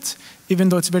interact with, even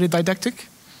though it's very didactic.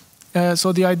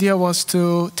 So the idea was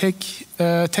to take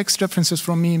text references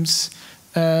from memes,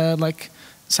 like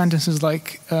sentences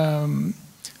like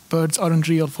birds aren't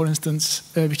real, for instance,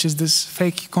 which is this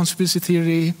fake conspiracy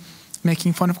theory,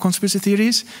 making fun of conspiracy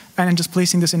theories, and then just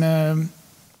placing this in a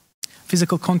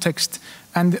physical context.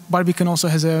 And Barbican also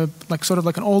has a sort of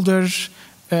an older,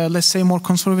 let's say more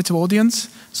conservative audience.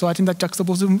 So I think that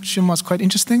juxtaposition was quite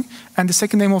interesting. And the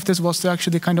second aim of this was to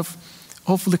actually kind of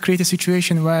hopefully create a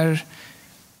situation where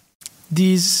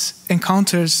these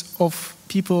encounters of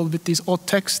people with these odd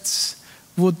texts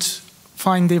would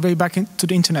find their way back into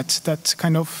the internet, that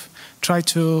kind of try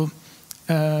to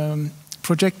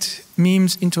project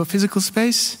memes into a physical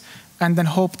space, and then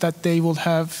hope that they will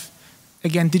have,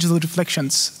 again, digital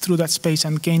reflections through that space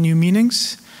and gain new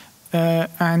meanings.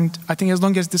 And I think as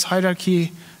long as this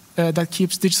hierarchy that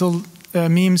keeps digital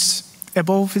memes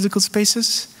above physical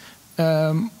spaces,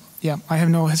 yeah, I have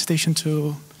no hesitation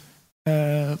to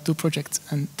do projects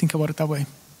and think about it that way.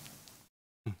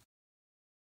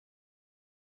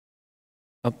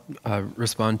 I'll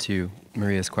respond to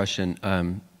Maria's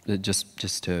question.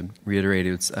 Just to reiterate,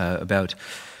 it's about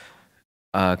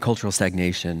cultural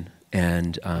stagnation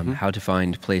and how to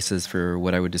find places for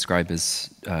what I would describe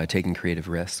as taking creative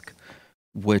risk,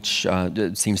 which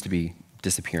seems to be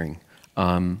disappearing.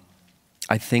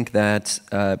 I think that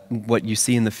what you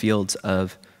see in the fields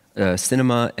of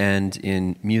cinema and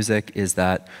in music is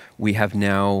that we have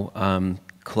now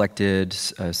collected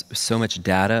so much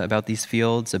data about these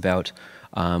fields, about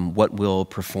what will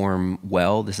perform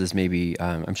well. This is maybe,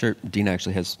 I'm sure Dena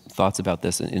actually has thoughts about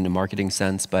this in a marketing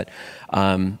sense, but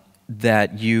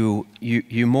that you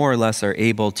more or less are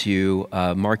able to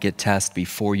market test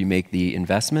before you make the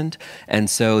investment. And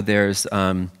so there's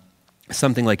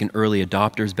something like an early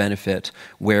adopters benefit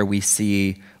where we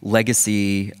see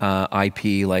legacy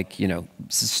IP like, you know,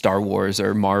 Star Wars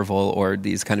or Marvel or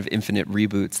these kind of infinite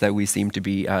reboots that we seem to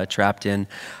be trapped in.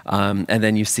 And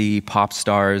then you see pop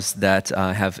stars that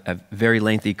have very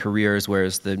lengthy careers,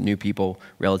 whereas the new people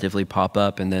relatively pop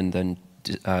up and then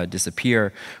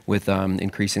disappear with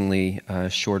increasingly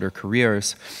shorter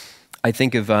careers. I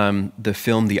think of the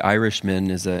film The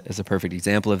Irishman as a perfect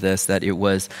example of this, that it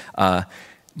was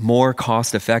more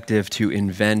cost-effective to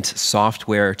invent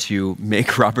software to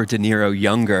make Robert De Niro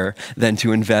younger than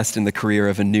to invest in the career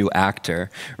of a new actor,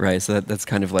 right? So that's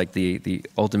kind of like the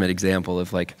ultimate example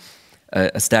of like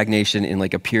a stagnation in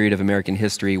like a period of American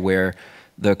history where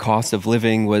the cost of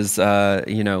living was,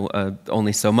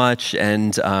 only so much,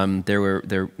 and there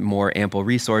were more ample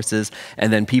resources,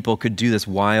 and then people could do this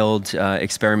wild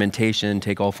experimentation,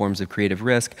 take all forms of creative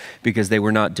risk, because they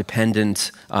were not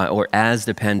dependent or as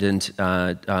dependent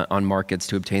on markets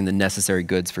to obtain the necessary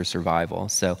goods for survival.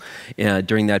 So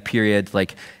during that period,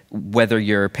 like, whether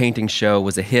your painting show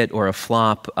was a hit or a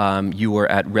flop, you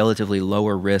were at relatively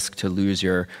lower risk to lose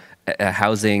your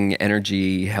housing,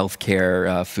 energy,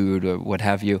 healthcare, food, or what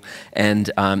have you. And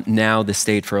now the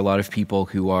state for a lot of people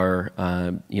who are,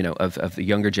 of the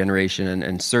younger generation,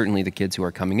 and certainly the kids who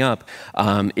are coming up,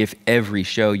 if every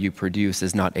show you produce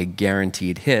is not a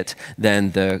guaranteed hit,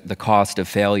 then the cost of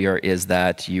failure is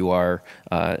that you are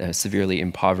severely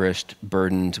impoverished,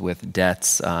 burdened with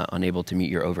debts, unable to meet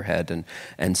your overhead,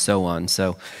 and so on.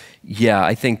 So, yeah,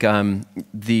 I think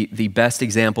the best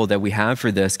example that we have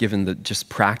for this, given the just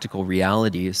practical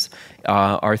realities,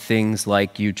 are things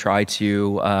like you try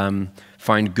to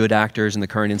find good actors in the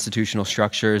current institutional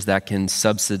structures that can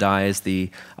subsidize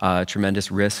the tremendous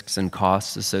risks and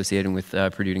costs associated with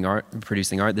producing art.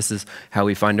 This is how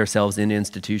we find ourselves in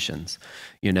institutions,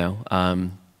 you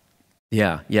know.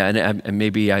 Yeah, and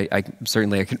maybe I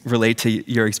certainly can relate to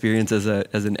your experience as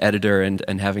an editor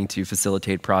and having to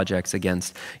facilitate projects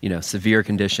against, you know, severe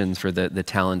conditions for the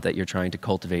talent that you're trying to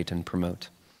cultivate and promote.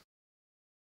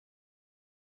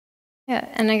 Yeah,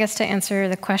 and I guess to answer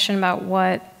the question about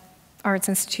what arts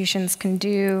institutions can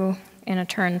do in a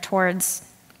turn towards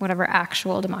whatever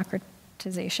actual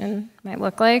democratization might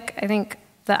look like, I think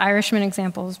the Irishman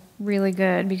example is really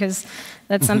good, because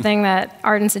that's something that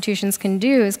art institutions can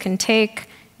do, is can take,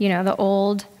 you know, the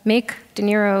old, make De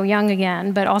Niro young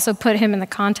again, but also put him in the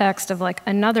context of like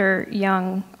another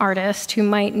young artist who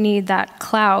might need that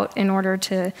clout in order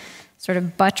to sort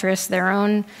of buttress their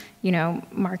own, you know,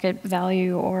 market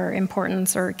value or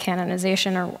importance or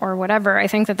canonization or whatever. I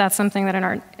think that that's something that an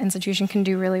art institution can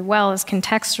do really well, is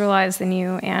contextualize the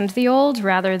new and the old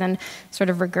rather than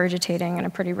sort of regurgitating in a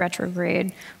pretty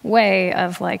retrograde way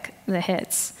of like the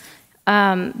hits.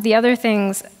 The other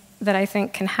things that I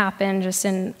think can happen just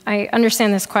in, I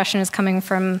understand this question is coming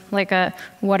from like a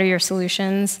what are your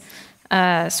solutions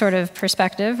sort of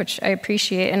perspective, which I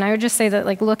appreciate. And I would just say that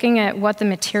like looking at what the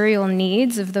material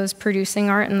needs of those producing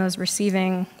art and those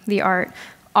receiving the art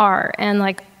are, and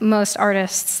like most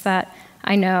artists that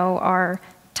I know are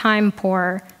time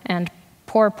poor and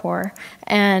poor,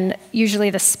 and usually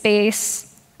the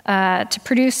space to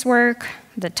produce work,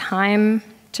 the time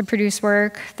to produce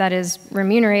work that is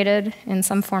remunerated in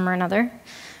some form or another,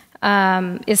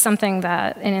 is something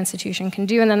that an institution can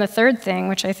do. And then the third thing,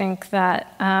 which I think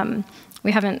that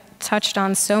we haven't touched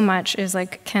on so much, is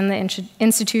like, can the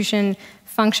institution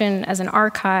function as an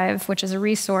archive, which is a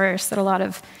resource that a lot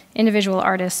of individual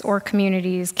artists or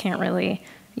communities can't really,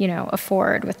 you know,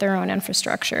 afford with their own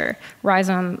infrastructure.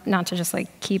 Rhizome, not to just like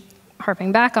keep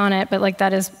harping back on it, but like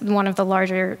that is one of the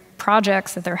larger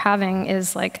projects that they're having,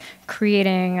 is like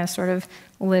creating a sort of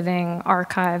living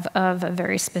archive of a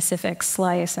very specific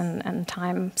slice and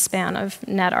time span of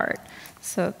net art.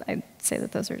 So I'd say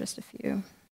that those are just a few.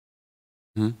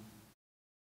 Mm-hmm.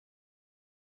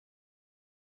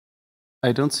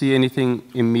 I don't see anything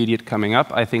immediate coming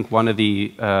up. I think one of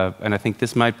the, and I think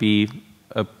this might be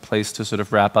a place to sort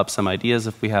of wrap up some ideas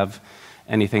if we have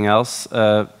anything else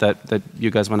that you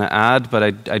guys want to add. But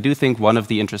I do think one of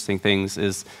the interesting things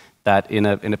is that in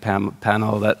a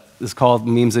panel that is called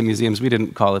Memes in Museums, we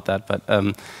didn't call it that, but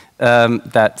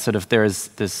that sort of there's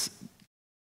this,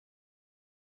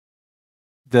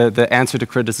 the answer to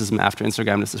criticism after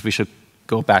Instagram is we should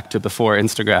go back to before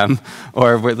Instagram,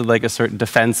 or with like a certain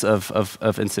defense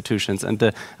of institutions.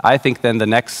 And I think then the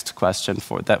next question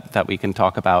for that we can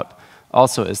talk about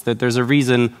also is that there's a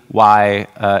reason why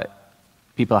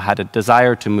people had a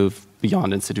desire to move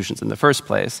beyond institutions in the first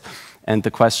place. And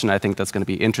the question I think that's going to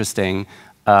be interesting,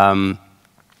 and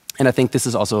I think this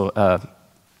is also,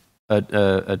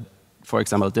 for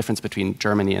example, a difference between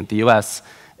Germany and the US.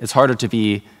 It's harder to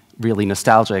be really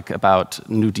nostalgic about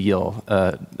New Deal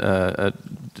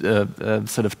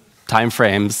sort of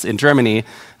timeframes in Germany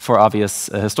for obvious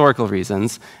historical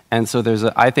reasons. And so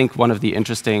I think one of the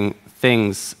interesting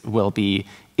things will be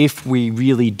if we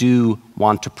really do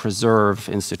want to preserve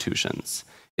institutions,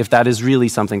 if that is really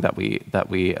something that we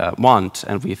want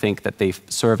and we think that they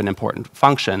serve an important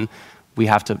function, we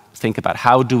have to think about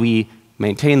how do we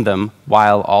maintain them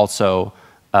while also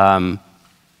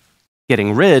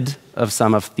getting rid of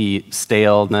some of the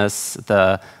staleness,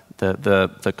 the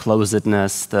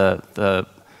closedness, the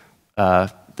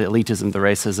elitism, the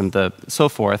racism, the so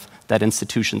forth that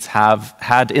institutions have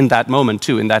had in that moment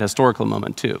too, in that historical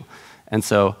moment too. And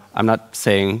so I'm not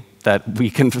saying that we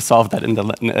can solve that in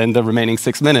the remaining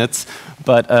 6 minutes,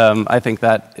 but I think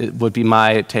that it would be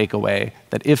my takeaway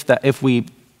that if we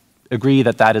agree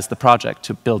that that is the project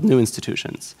to build new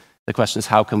institutions, the question is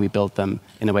how can we build them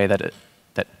in a way that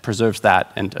preserves that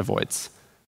and avoids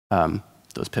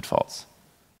those pitfalls.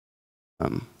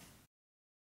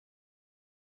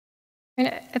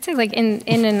 I'd say like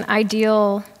in an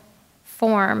ideal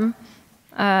form,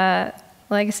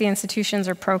 legacy institutions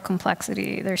are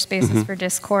pro-complexity. They're spaces for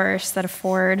discourse that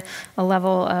afford a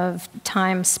level of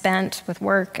time spent with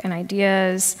work and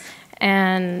ideas,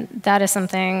 and that is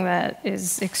something that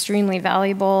is extremely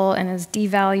valuable and is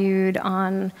devalued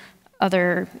on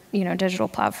other, digital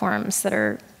platforms that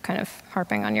are kind of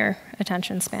harping on your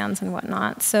attention spans and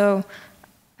whatnot. So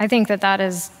I think that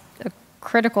is a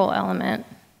critical element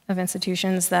of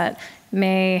institutions that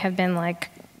may have been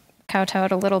like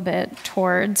kowtowed a little bit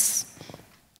towards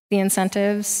the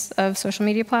incentives of social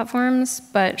media platforms,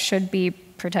 but should be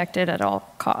protected at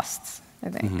all costs, I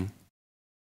think.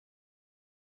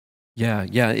 Yeah,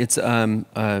 it's an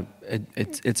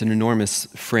enormous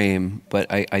frame, but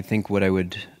I think what I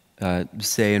would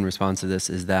say in response to this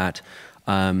is that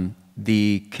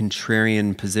the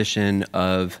contrarian position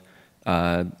of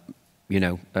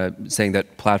saying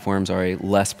that platforms are a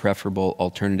less preferable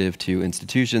alternative to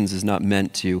institutions is not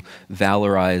meant to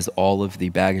valorize all of the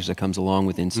baggage that comes along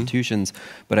with institutions.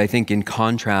 But I think in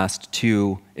contrast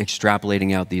to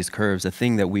extrapolating out these curves, a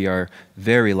thing that we are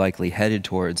very likely headed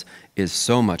towards is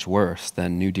so much worse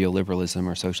than New Deal liberalism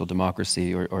or social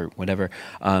democracy or whatever,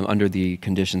 under the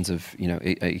conditions of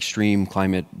extreme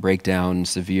climate breakdown,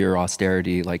 severe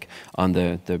austerity, like on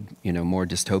the more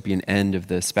dystopian end of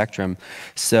the spectrum.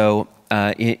 So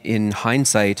in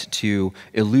hindsight, to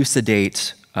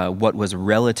elucidate what was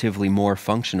relatively more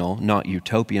functional, not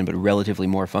utopian, but relatively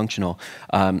more functional,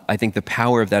 I think the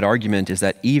power of that argument is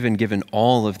that even given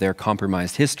all of their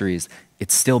compromised histories,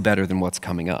 it's still better than what's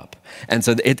coming up. And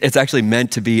so it's actually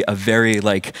meant to be a very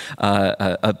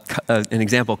an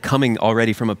example coming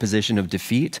already from a position of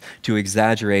defeat to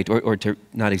exaggerate, or to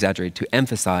not exaggerate, to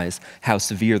emphasize how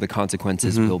severe the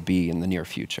consequences will be in the near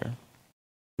future.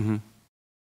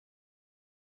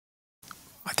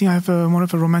 I think I have more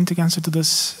of a romantic answer to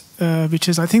this, which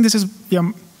is I think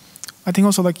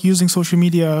also like using social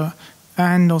media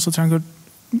and also trying to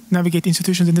navigate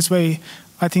institutions in this way,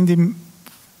 I think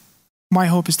my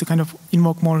hope is to kind of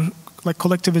invoke more like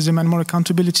collectivism and more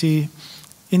accountability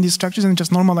in these structures and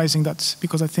just normalizing that,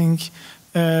 because I think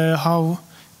how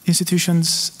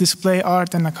institutions display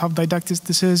art and like how didactic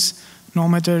this is, no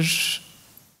matter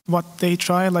what they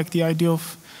try, like the idea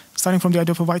of starting from the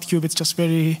idea of a white cube, it's just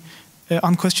very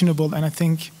unquestionable. And I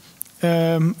think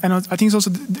it's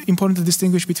also important to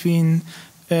distinguish between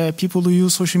people who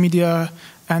use social media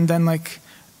and then like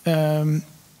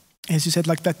as you said,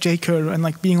 like that J curve and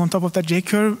like being on top of that J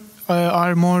curve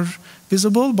are more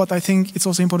visible. But I think it's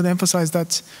also important to emphasize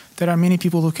that there are many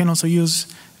people who can also use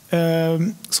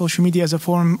social media as a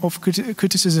form of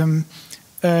criticism,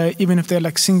 even if they're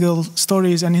like single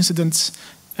stories and incidents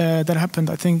that happened.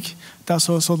 I think that's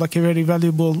also like a very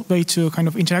valuable way to kind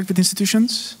of interact with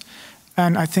institutions.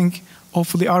 And I think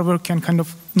hopefully our work can kind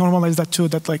of normalize that too,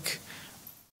 that like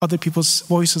other people's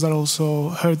voices are also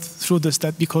heard through this,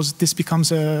 that because this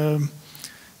becomes a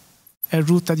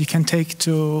route that you can take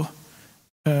to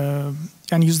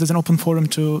and use it as an open forum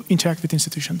to interact with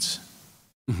institutions.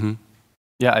 Mm-hmm.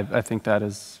 Yeah, I think that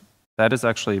is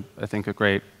actually, I think, a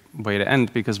great way to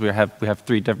end, because we have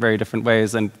three very different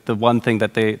ways, and the one thing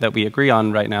that we agree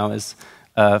on right now is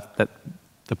that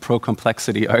the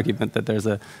pro-complexity argument, that there's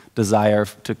a desire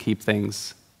to keep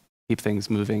things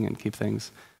moving and keep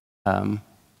things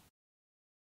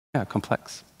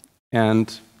complex.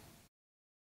 And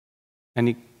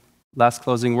any last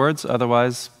closing words?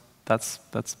 Otherwise, that's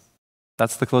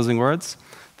the closing words.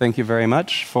 Thank you very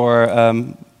much for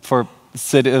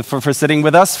sitting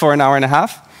with us for an hour and a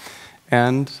half.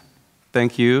 And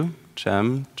thank you,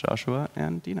 Cem, Joshua,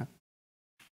 and Dena.